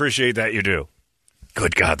really appreciate that you do.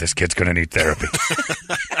 Good God, this kid's going to need therapy.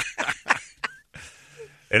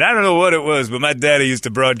 And I don't know what it was, but my daddy used to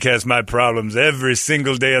broadcast my problems every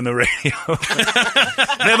single day on the radio.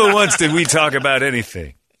 Never once did we talk about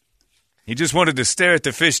anything. He just wanted to stare at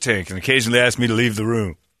the fish tank and occasionally ask me to leave the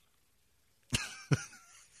room.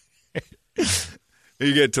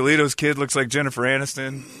 You get Toledo's kid, looks like Jennifer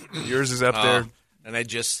Aniston. Yours is up there. And I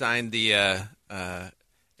just signed the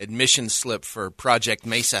admission slip for Project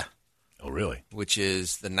Mesa. Oh, really? Which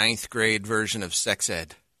is the 9th grade version of sex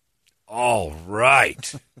ed. All right.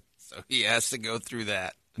 So he has to go through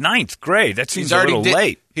that. 9th grade? That seems a little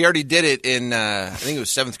late. He already did it in, I think it was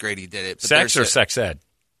 7th grade he did it. But sex or sex ed?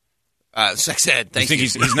 Sex ed, thank you. You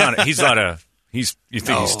think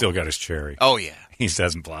he's still got his cherry? Oh, yeah. He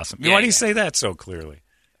hasn't blossomed. Why do you say that so clearly?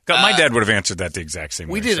 My dad would have answered that the exact same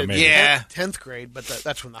way. We did so it, maybe. 10th grade, but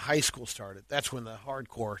that's when the high school started. That's when the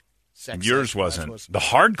hardcore sex Yours ed wasn't. was. The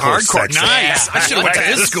hardcore sex ed. Nice. I should have went to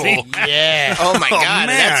his school. Yeah. Oh, my God.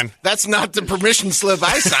 Man. That's not the permission slip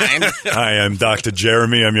I signed. Hi, I'm Dr.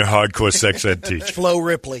 Jeremy. I'm your hardcore sex ed teacher. Flo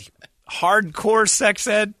Ripley. Hardcore sex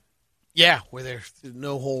ed? Yeah, where there's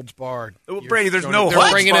no holds barred. Well, Brady, there's no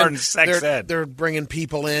holds barred in sex ed. They're bringing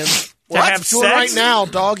people in. To have doing sex? right now,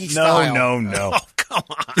 doggy style. No. Oh, come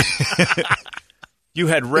on. You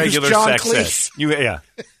had regular John sex Cleese. ed.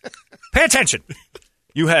 Pay attention.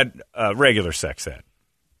 You had regular sex ed.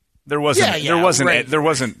 There wasn't. There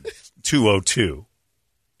wasn't 202.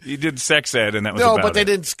 You did sex ed, and that was about but they it.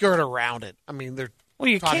 didn't skirt around it. I mean, they're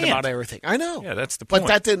you talking can't. about everything. I know. Yeah, that's the point.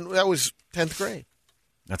 But that was 10th grade.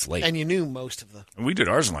 That's late. And you knew most of the. We did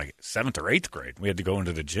ours in like 7th or 8th grade. We had to go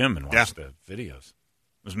into the gym and watch the videos.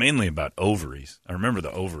 It was mainly about ovaries. I remember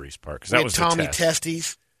the ovaries part because that was Tommy the test.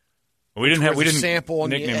 Testes. We didn't sample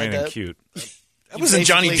and nickname anything cute. That wasn't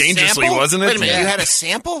Johnny Dangerously, wasn't it? Wait a minute, you had a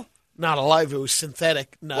sample? Not alive. It was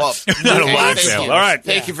synthetic nuts. Well, not a live sample. All right.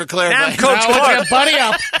 Thank you for clarifying. Now, Coach Clark.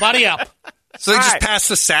 Buddy up. So they just passed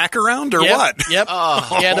the sack around, or what? Yep.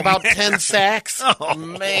 He had about 10 sacks. Oh,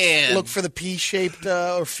 man. Look for the P-shaped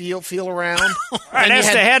or feel around. Right,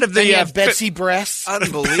 that's the head of the you have Betsy breasts.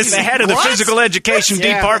 Unbelievable. The head of the physical education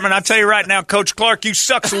department. I'll tell you right now, Coach Clark, you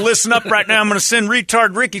suck, so listen up right now. I'm going to send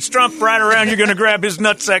retard Ricky Strumpf right around. You're going to grab his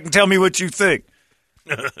nutsack and tell me what you think.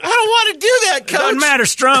 I don't want to do that, Coach. Doesn't matter,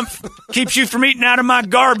 Strumpf. Keeps you from eating out of my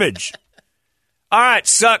garbage. All right,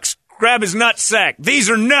 sucks. Grab his nutsack. These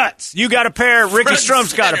are nuts. You got a pair. Ricky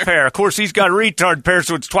Strumpf's got a pair. Of course, he's got a retard pair,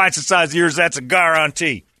 so it's twice the size of yours. That's a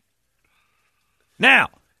guarantee. Now,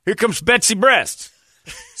 here comes Betsy Breasts.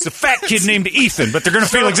 It's a fat kid named Ethan, but they're going to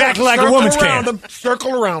feel exactly like a woman's can.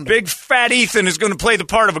 Circle around him. Big fat Ethan is going to play the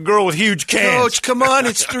part of a girl with huge cans. Coach, come on.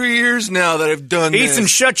 It's 3 years now that I've done this. Ethan,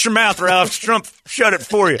 shut your mouth, Ralph. Strumpf, shut it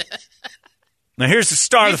for you. Now, here's the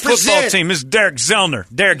star of the football team. This is Derek Zellner.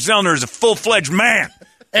 Derek Zellner is a full-fledged man.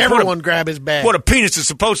 Everyone grab his bag. What a penis is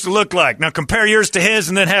supposed to look like. Now compare yours to his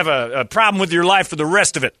and then have a problem with your life for the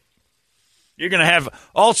rest of it. You're going to have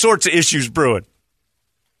all sorts of issues brewing.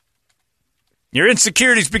 Your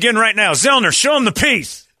insecurities begin right now. Zellner, show him the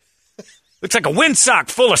piece. Looks like a windsock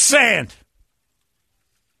full of sand.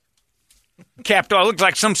 Capped off, looks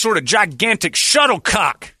like some sort of gigantic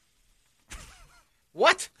shuttlecock.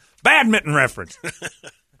 What? Badminton reference.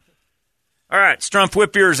 All right, Strumpf,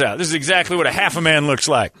 whip yours out. This is exactly what a half a man looks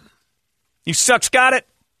like. You sucks got it?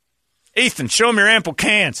 Ethan, show him your ample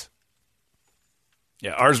cans.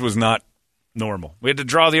 Yeah, ours was not normal. We had to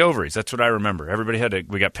draw the ovaries. That's what I remember.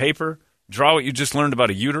 We got paper, Draw what you just learned about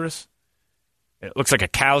a uterus. It looks like a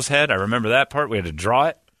cow's head. I remember that part. We had to draw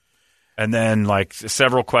it. And then, like,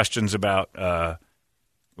 several questions about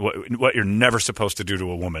what you're never supposed to do to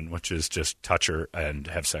a woman, which is just touch her and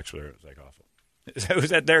have sex with her. It was, like, awful. Was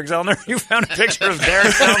that Derek Zellner? You found a picture of Derek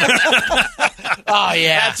Zellner? Oh,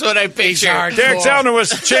 yeah. That's what I pictured. Derek Zellner was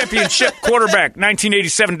the championship quarterback,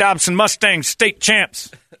 1987 Dobson Mustangs state champs.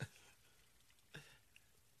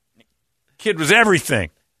 Kid was everything.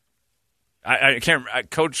 I can't.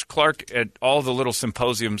 Coach Clark at all the little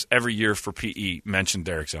symposiums every year for PE mentioned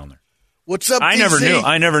Derek Zellner. What's up, I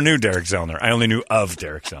DC? never knew Derek Zellner. I only knew of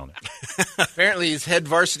Derek Zellner. Apparently, he's head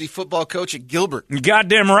varsity football coach at Gilbert. You're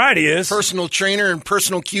goddamn right he is. Personal trainer and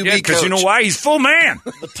personal QB coach. Because you know why? He's full man.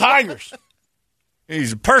 The Tigers.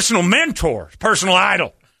 He's a personal mentor, personal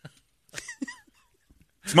idol.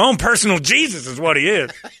 It's my own personal Jesus is what he is.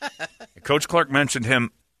 Coach Clark mentioned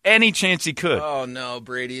him any chance he could. Oh, no,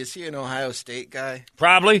 Brady. Is he an Ohio State guy?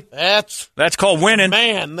 Probably. That's called winning.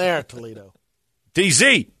 Man there, Toledo.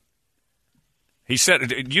 DZ. He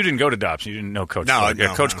said, you didn't go to Dobson. You didn't know Coach Clark.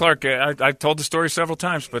 No, Coach Clark, I told the story several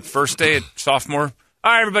times, but first day at sophomore,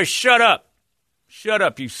 all right, everybody, shut up. Shut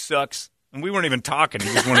up, you sucks. And we weren't even talking.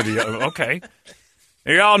 He just wanted to, okay.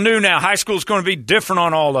 You all knew now high school's going to be different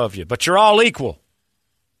on all of you, but you're all equal.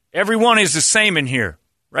 Everyone is the same in here.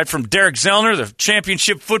 Right from Derek Zellner, the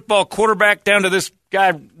championship football quarterback, down to this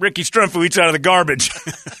guy, Ricky Strumpf, who eats out of the garbage.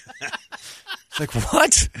 It's like,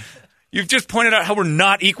 what? You've just pointed out how we're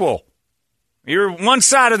not equal. You're one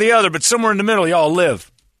side or the other, but somewhere in the middle, y'all live.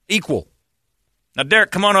 Equal. Now,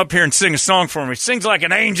 Derek, come on up here and sing a song for me. Sings like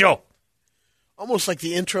an angel. Almost like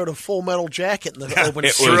the intro to Full Metal Jacket in the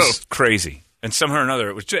opening. It was crazy. And somehow or another,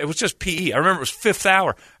 it was just PE. I remember it was fifth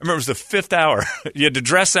hour. I remember it was the fifth hour. You had to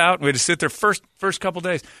dress out. We had to sit there first couple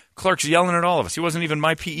days. Clark's yelling at all of us. He wasn't even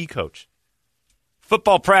my PE coach.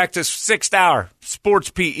 Football practice, 6th hour,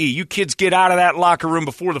 sports PE. You kids get out of that locker room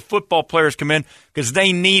before the football players come in because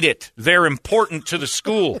they need it. They're important to the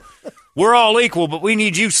school. We're all equal, but we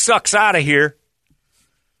need you sucks out of here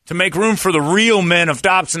to make room for the real men of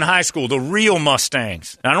Dobson High School, the real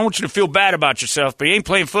Mustangs. And I don't want you to feel bad about yourself, but you ain't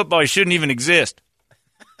playing football. You shouldn't even exist.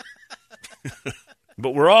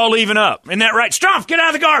 But we're all even up. Isn't that right? Strumpf, get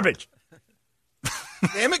out of the garbage.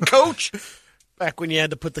 Damn it, coach. Back when you had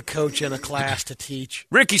to put the coach in a class to teach.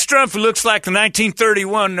 Ricky Strumpf, who looks like the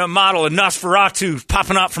 1931 model of Nosferatu,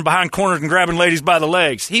 popping out from behind corners and grabbing ladies by the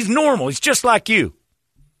legs. He's normal. He's just like you.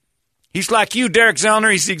 He's like you, Derek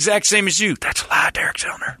Zellner. He's the exact same as you. That's a lie, Derek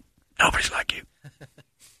Zellner. Nobody's like you.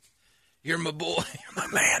 You're my boy. You're my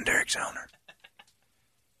man, Derek Zellner.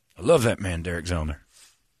 I love that man, Derek Zellner.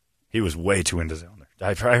 He was way too into Zellner.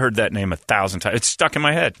 I heard that name 1,000 times. It's stuck in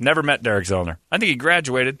my head. Never met Derek Zellner. I think he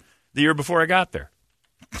graduated the year before I got there.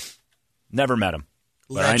 Never met him.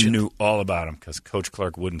 But Legend. I knew all about him because Coach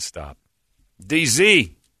Clark wouldn't stop.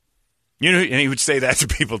 DZ. You know, and he would say that to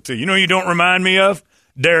people, too. You know who you don't remind me of?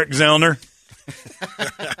 Derek Zellner.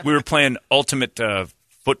 We were playing ultimate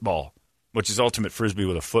football, which is ultimate Frisbee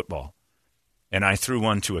with a football. And I threw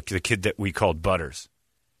one to the kid that we called Butters.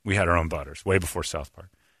 We had our own Butters way before South Park.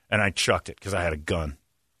 And I chucked it because I had a gun,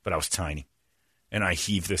 but I was tiny. And I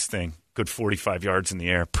heaved this thing, good 45 yards in the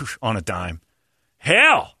air, poof, on a dime.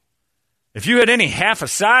 Hell, if you had any half a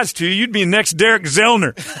size to you, you'd be next Derek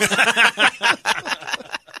Zellner.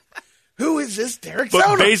 Who is this Derek But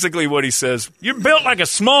Zellner? basically what he says, you're built like a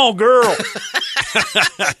small girl.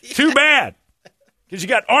 Too bad, because you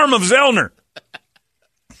got arm of Zellner.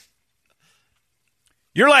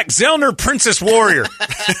 You're like Zellner Princess Warrior.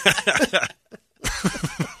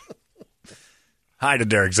 Hi to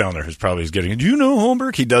Derek Zellner, who's probably getting it. Do you know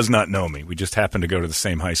Holmberg? He does not know me. We just happened to go to the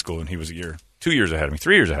same high school, and he was 2 years ahead of me,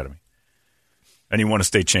 3 years ahead of me. And he won a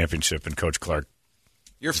state championship, and Coach Clark.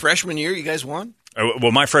 Your freshman year, you guys won?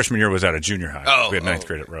 Well, my freshman year was at a junior high. Oh, we had ninth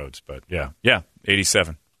grade at Rhodes, but yeah,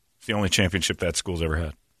 87. It's the only championship that school's ever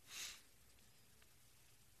had.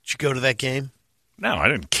 Did you go to that game? No, I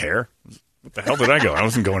didn't care. What the hell did I go? I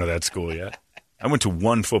wasn't going to that school yet. I went to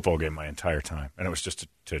one football game my entire time, and it was just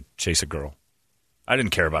to chase a girl. I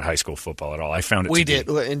didn't care about high school football at all. I found it. We did.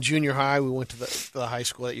 In junior high, we went to the high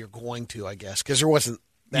school that you're going to, I guess, because there wasn't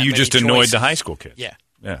that many You just annoyed choices. the high school kids. Yeah.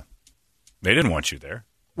 Yeah. They didn't want you there.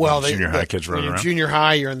 Well, junior high kids running in around. junior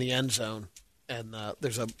high, you're in the end zone, and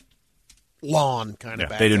there's a lawn kind of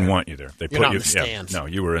back they didn't there. want you there. They You're put not you. in the stands. No,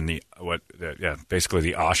 you were in the basically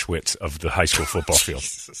the Auschwitz of the high school football field.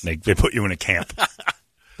 They put you in a camp.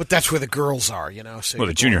 But that's where the girls are, you know. So Well,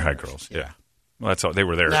 the you're junior going high there. girls. Yeah. Well, that's all. They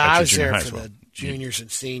were there. No, at I your was junior there high for as well. the juniors and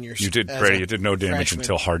seniors. You did, as Brady. a You did no damage freshman.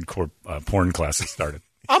 until hardcore porn classes started.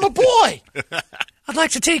 I'm a boy. I'd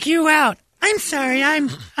like to take you out. I'm sorry,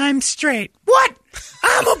 I'm straight. What?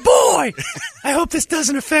 I'm a boy. I hope this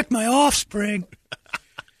doesn't affect my offspring.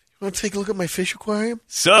 Want to take a look at my fish aquarium?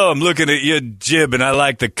 So I'm looking at your jib, and I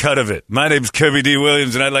like the cut of it. My name's Kirby D.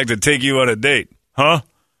 Williams, and I'd like to take you on a date. Huh?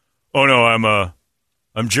 Oh, no,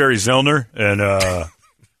 I'm Jerry Zellner, and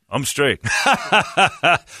I'm straight.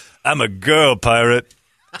 I'm a girl pirate.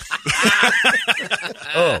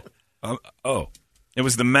 Oh. It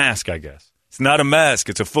was the mask, I guess. It's not a mask.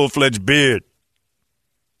 It's a full-fledged beard.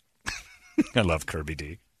 I love Kirby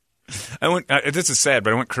D. This is sad,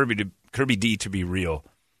 but I want Kirby D to be real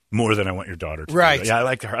more than I want your daughter to be real. Yeah, I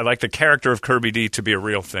like her. I like the character of Kirby D to be a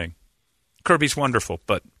real thing. Kirby's wonderful,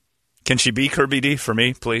 but can she be Kirby D for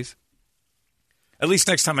me, please? At least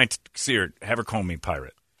next time I see her, have her call me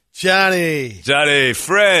pirate. Johnny,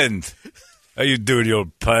 friend. How you doing, you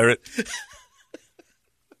old pirate?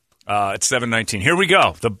 It's 7:19. Here we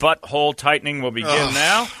go. The butthole tightening will begin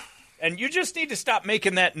now. And you just need to stop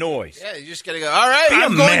making that noise. Yeah, you just got to go, all right,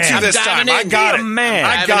 I'm going to this time. I got it. Man.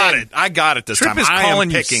 I got it this Trip time. Is calling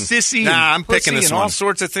you sissy I'm picking this and one. all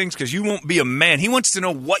sorts of things because you won't be a man. He wants to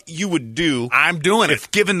know what you would do. I'm doing if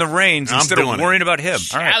given the reins instead of worrying about him.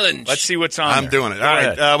 Challenge. All right, let's see what's on I'm there. doing it. All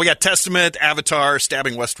right. We got Testament, Avatar,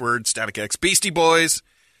 Stabbing Westward, Static X, Beastie Boys,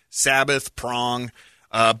 Sabbath, Prong.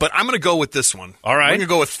 But I'm going to go with this one. All right. I'm going to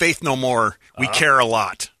go with Faith No More, We Care a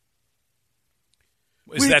Lot.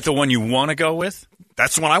 Is that the one you want to go with?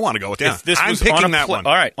 That's the one I want to go with, yeah. If this I'm was picking on that one.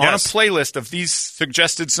 All right, on Yes. a playlist of these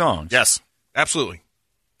suggested songs. Yes, absolutely.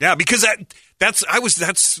 Yeah, because that's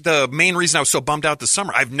the main reason I was so bummed out this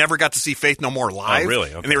summer. I've never got to see Faith No More live. Oh, really?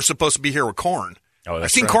 Okay. And they were supposed to be here with Korn. Oh, that's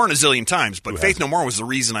I've seen right. Korn a zillion times, but Faith No More was the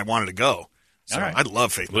reason I wanted to go. So All right. I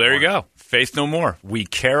love Faith No Well, there More. you go. Faith No More. We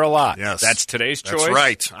Care a Lot. Yes. That's today's choice. That's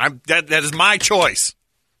right. That is my choice.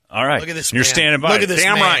 All right. Look at this You're man. standing by. Look at this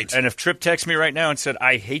Damn man. right. And if Tripp texts me right now and said,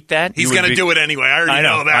 I hate that, He's going to do it anyway. I already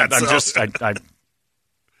know that. I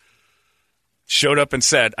showed up and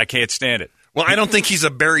said, I can't stand it. Well, I don't think he's a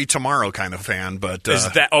Barry Tomorrow kind of fan, but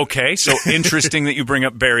Is that okay? So interesting that you bring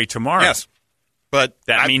up Barry Tomorrow. yes, but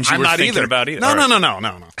That means you I'm were not thinking either. about either. No, All right.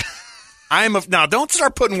 no. Now don't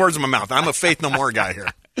start putting words in my mouth. I'm a Faith No More guy here.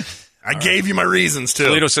 I gave you my reasons too.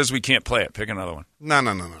 Toledo says we can't play it. Pick another one. No.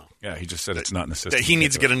 Yeah, he just said it's not in the system. He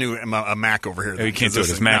needs to get a new a Mac over here. No, you can't do it.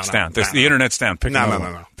 His No, Mac's no, down. no, The internet's down. Pick No. another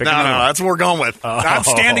one. No. Pick another one. That's what we're going with. I'm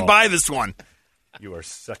standing by this one. You are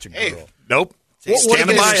such a girl. Hey. Nope. What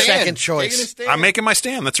Standing is by your it. second choice? I'm making my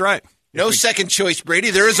stand. That's right. No second choice, Brady.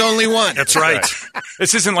 There is only one. That's right.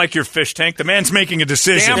 This isn't like your fish tank. The man's making a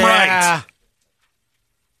decision. Damn right.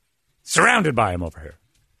 Surrounded by him over here.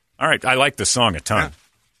 All right. I like the song a ton.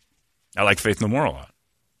 I like Faith No More a lot.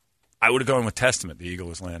 I would have gone with Testament. The Eagle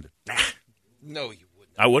Has Landed. No, you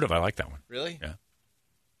wouldn't. I would have. I like that one. Really? Yeah.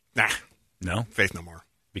 Nah. No? Faith No More.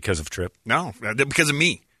 Because of Tripp? No. Because of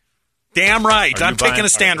me. Damn right. Are I'm you taking buying- a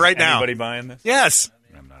stand right now. Anybody buying this? Yes.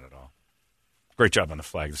 I'm not at all. Great job on the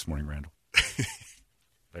flag this morning, Randall.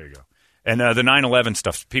 There you go. And the 9/11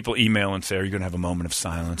 stuff, people email and say, are you going to have a moment of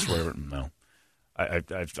silence? Whatever. No.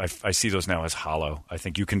 I see those now as hollow. I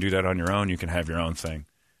think you can do that on your own. You can have your own thing.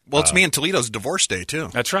 Well, it's me and Toledo's divorce day, too.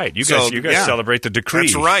 That's right. You So, guys yeah. celebrate the decree.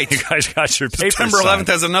 That's right. You guys got your papers September signed.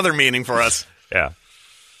 11th has another meaning for us. Yeah.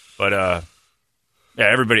 But, yeah,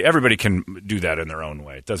 everybody can do that in their own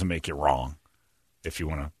way. It doesn't make you wrong. If you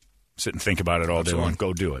want to sit and think about it all day long,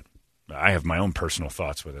 go do it. I have my own personal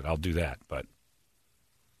thoughts with it. I'll do that. But,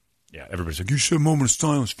 yeah, everybody's like, you should have a moment of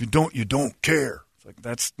silence. If you don't, you don't care. It's like,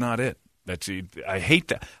 that's not it. I hate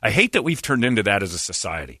that. I hate that we've turned into that as a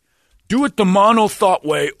society. Do it the mono-thought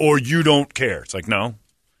way or you don't care. It's like, no,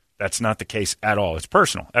 that's not the case at all. It's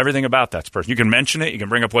personal. Everything about that's personal. You can mention it. You can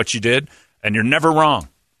bring up what you did, and you're never wrong.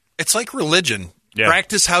 It's like religion. Yeah.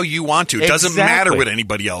 Practice how you want to. It doesn't matter Exactly. what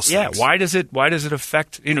anybody else thinks. Why does it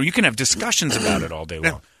affect, you can have discussions about it all day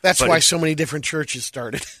long. That's But why it- so many different churches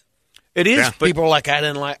started. It is, Yeah. but People are like, I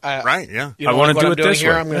didn't like. Right, yeah. You know, I wanna like what do I'm it doing this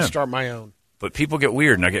here. way. I'm going to Yeah. start my own. But people get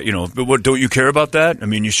weird, and I get, but what, don't you care about that? I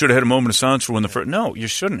mean, you should have had a moment of silence for when the first. No, you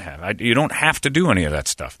shouldn't have. You don't have to do any of that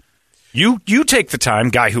stuff. You take the time,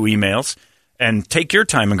 guy who emails, and take your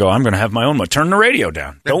time and go, I'm going to have my own moment. Turn the radio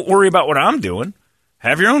down. Don't worry about what I'm doing.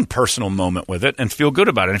 Have your own personal moment with it and feel good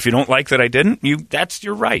about it. And if you don't like that I didn't, that's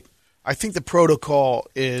your right. I think the protocol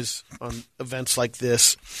is on events like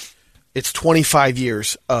this. It's 25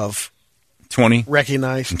 years of 20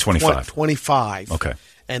 recognized and 25. 25. Okay.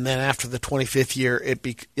 And then after the 25th year, it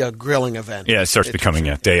be a grilling event. Yeah, it starts becoming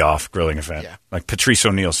a day off grilling event. Yeah. Like Patrice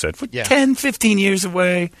O'Neill said, we're Yeah. 10, 15 years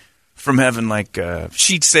away from having like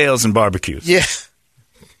sheet sales and barbecues. Yeah.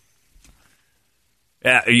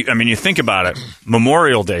 Yeah, I mean, you think about it,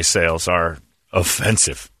 Memorial Day sales are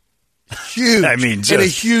offensive. Huge. I mean, just in a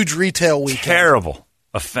huge retail weekend. Terrible.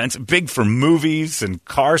 Offensive. Big for movies and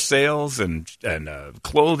car sales and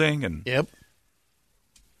clothing. And Yep.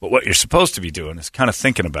 But what you're supposed to be doing is kind of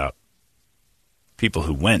thinking about people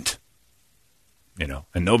who went, and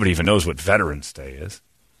nobody even knows what Veterans Day is.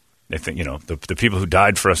 They think, the people who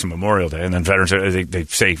died for us on Memorial Day, and then Veterans Day, they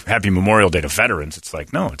say Happy Memorial Day to veterans. It's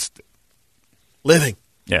like, no, it's living.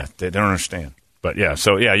 Yeah, they don't understand. But yeah,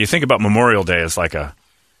 so yeah, you think about Memorial Day as like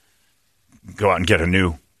go out and get a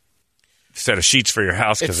new set of sheets for your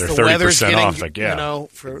house because they're 30% off. Like, yeah,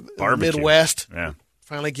 for the barbecue. Midwest, yeah,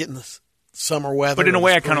 finally getting the summer weather. But in a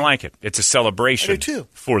way, I kind of like it. It's a celebration I do too.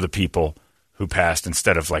 for the people who passed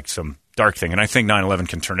instead of like some dark thing. And I think 9/11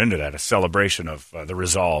 can turn into that, a celebration of the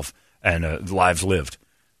resolve and lives lived,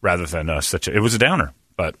 rather than it was a downer,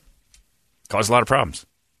 but caused a lot of problems.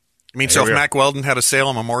 I mean, so if Mack Weldon had a sale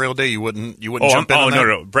on Memorial Day, you wouldn't jump in on that?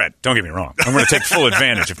 No, Brett, don't get me wrong. I'm going to take full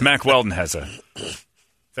advantage. If Mack Weldon has a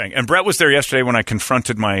thing. And Brett was there yesterday when I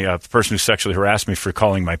confronted my person who sexually harassed me for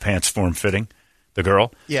calling my pants form-fitting, the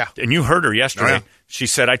girl. Yeah. And you heard her yesterday. Oh, yeah. She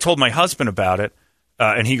said, I told my husband about it.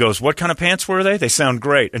 And he goes, what kind of pants were they? They sound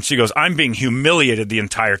great. And she goes, I'm being humiliated the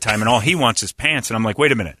entire time, and all he wants is pants. And I'm like,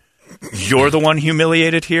 wait a minute. You're the one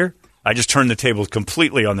humiliated here? I just turned the tables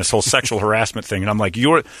completely on this whole sexual harassment thing. And I'm like,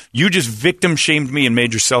 you just victim shamed me and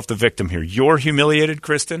made yourself the victim here. You're humiliated,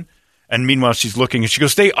 Kristen? And meanwhile, she's looking and she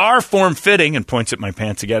goes, they are form-fitting, and points at my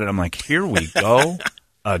pants again. And I'm like, here we go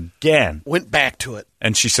again. Went back to it.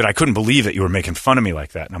 And she said, I couldn't believe that you were making fun of me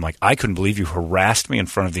like that. And I'm like, I couldn't believe you harassed me in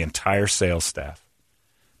front of the entire sales staff.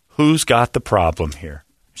 Who's got the problem here?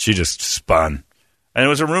 She just spun. And it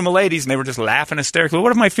was a room of ladies, and they were just laughing hysterically.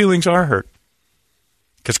 What if my feelings are hurt?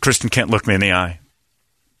 Because Kristen can't look me in the eye.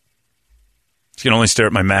 She can only stare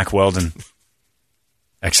at my Mack Weldon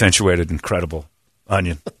accentuated, incredible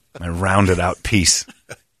onion, my rounded out piece,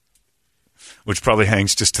 which probably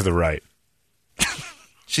hangs just to the right.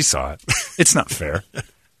 She saw it. It's not fair.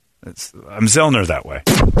 I'm Zellner that way.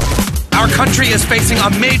 Our country is facing a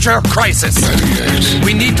major crisis.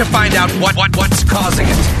 We need to find out what's causing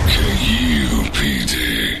it.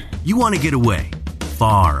 KUPD. You want to get away,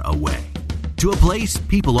 far away, to a place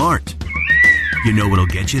people aren't. You know what'll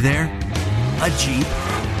get you there? A Jeep.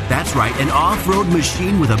 That's right, an off-road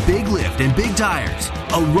machine with a big lift and big tires.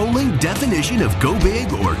 A rolling definition of go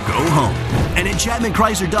big or go home. And at Chapman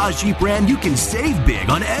Chrysler Dodge Jeep Ram, you can save big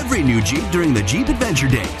on every new Jeep during the Jeep Adventure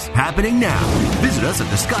Days. Happening now. Visit us at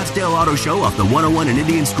the Scottsdale Auto Show off the 101 and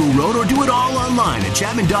Indian School Road, or do it all online at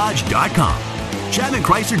ChapmanDodge.com. Chapman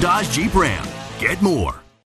Chrysler Dodge Jeep Ram. Get more.